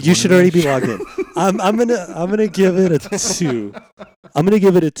a Willy's? You should already be logged in. I'm gonna give it a 2. I'm gonna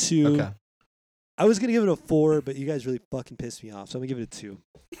give it a 2. Okay. I was gonna give it a 4, but you guys really fucking pissed me off, so I'm gonna give it a 2.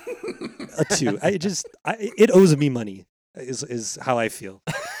 A 2. It owes me money. Is how I feel.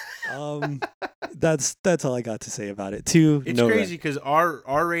 That's all I got to say about it. 2. It's crazy because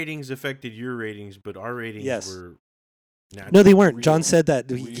our ratings affected your ratings, but our ratings were. No, they weren't. Real. John said that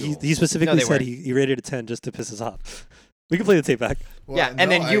Real. he specifically they said weren't. he rated it a 10 just to piss us off. We can play the tape back. Well, Yeah, and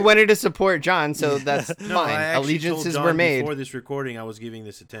then you wanted to support John, so that's No, I fine. actually Allegiances told were John made. before this recording. I was giving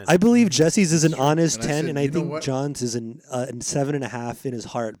this a 10. I believe Jesse's is an honest And I 10, said, and I you know think what? John's is an 7.5 in his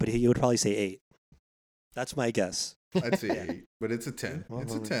heart, but he would probably say 8. That's my guess. I'd say 8, but it's a 10.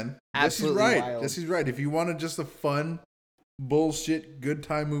 It's a 10. Absolutely Jesse's right. wild. Jesse's right. If you wanted just a fun, bullshit, good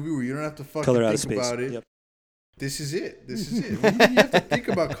time movie where you don't have to fucking Color Out of think Space. about it, Yep. this is it. This is it. What do you mean you have to think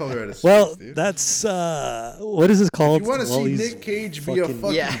about Color Out of Space, Well, dude? that's what is this called? If you want to see Wally's Nick Cage be a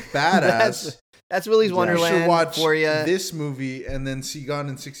fucking Yeah. badass, That's Willy's you Wonderland should watch for you. this movie and then see Gone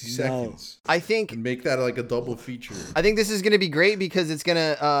in 60 No. Seconds I think and make that like a double feature. I think this is gonna be great because it's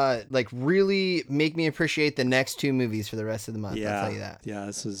gonna like really make me appreciate the next 2 movies for the rest of the month. I'll tell you that. Yeah,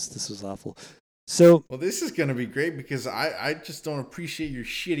 this was awful. So, Well, this is gonna be great because I just don't appreciate your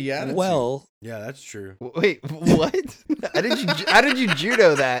shitty attitude. well, Yeah, that's true. Wait, what? How did you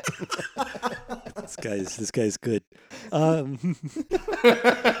judo that? this guy's good.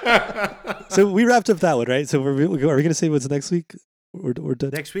 So we wrapped up that one, right? So are we gonna say what's next week? We're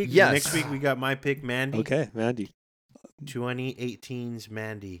done. Next week, Yes. Next week we got my pick, Mandy. Okay, Mandy. 2018's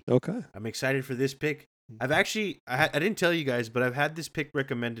Mandy. Okay. I'm excited for this pick. I've actually, I didn't tell you guys, but I've had this pick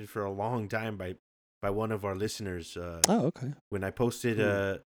recommended for a long time by one of our listeners. Oh, okay. When I posted, We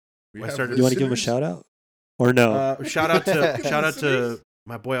I have started- You want to give him a listeners? shout out, or no? shout out to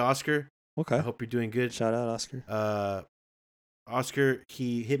my boy Oscar. Okay. I hope you're doing good. Shout out, Oscar. Oscar,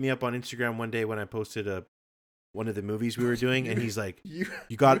 he hit me up on Instagram one day when I posted one of the movies we were doing, and he's like, You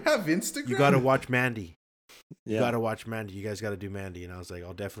got- have Instagram? "You got to watch Mandy. You Yeah. got to watch Mandy. You guys got to do Mandy." And I was like,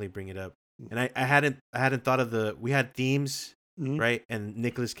 "I'll definitely bring it up." And I hadn't thought of we had themes, Mhm. right? And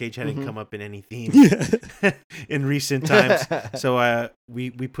Nicolas Cage hadn't Mhm. come up in any themes Yeah. in recent times. So we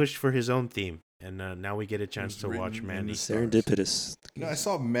pushed for his own theme, and now we get a chance It's to watch written in Mandy. the- Serendipitous. You know, I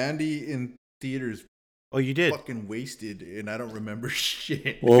saw Mandy in theaters Oh, you did? fucking wasted, and I don't remember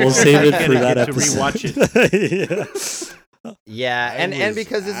shit. Well, we'll save it I for get that to episode. rewatch Yeah. Yeah, I and was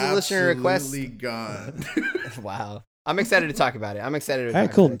because this is a listener request. absolutely gone. Wow. I'm excited to talk about it. I'm excited to All talk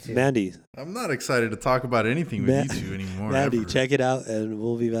right, cool. about it too. Mandy, I'm not excited to talk about anything with you two anymore. Mandy, ever. check it out, and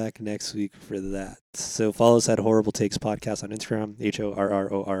we'll be back next week for that. So follow us at Horrible Takes Podcast on Instagram,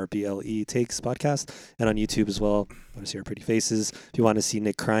 HORRORBLE Takes Podcast, and on YouTube as well. Want to see our pretty faces? If you want to see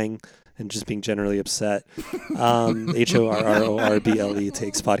Nick crying and just being generally upset, HORRORBLE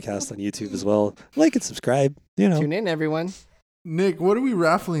Takes Podcast on YouTube as well. Like and subscribe. You know, Tune in, everyone. Nick, what are we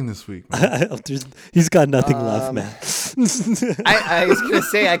raffling this week? Man? He's got nothing left, man. I was gonna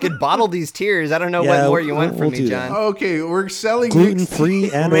say I could bottle these tears. I don't know what more you want from we'll me, do John. that. Okay, we're selling Gluten Nick's free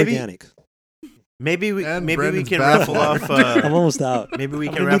and Maybe- organic. Maybe we And maybe we Brandon's can bathwater. raffle off. I'm almost out. Maybe we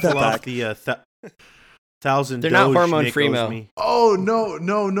I'm can gonna need that raffle off back. the 1,000. They're not Doge hormone Nick free, owes Mo. me. Oh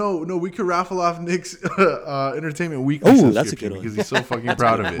no! We could raffle off Nick's Entertainment Weekly Oh, that's a subscription good one. because he's so fucking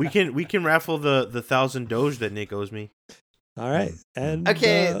proud of it. We can raffle the 1,000 Doge that Nick owes me. All right. And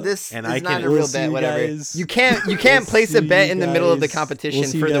Okay, this and is I not can- a we'll real see bet. you Whatever. guys. You can't We'll place a see bet you in the middle of the guys. competition We'll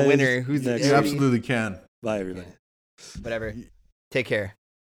see for you the guys winner. Who's next You week. absolutely can. Bye, everybody. whatever. Take care.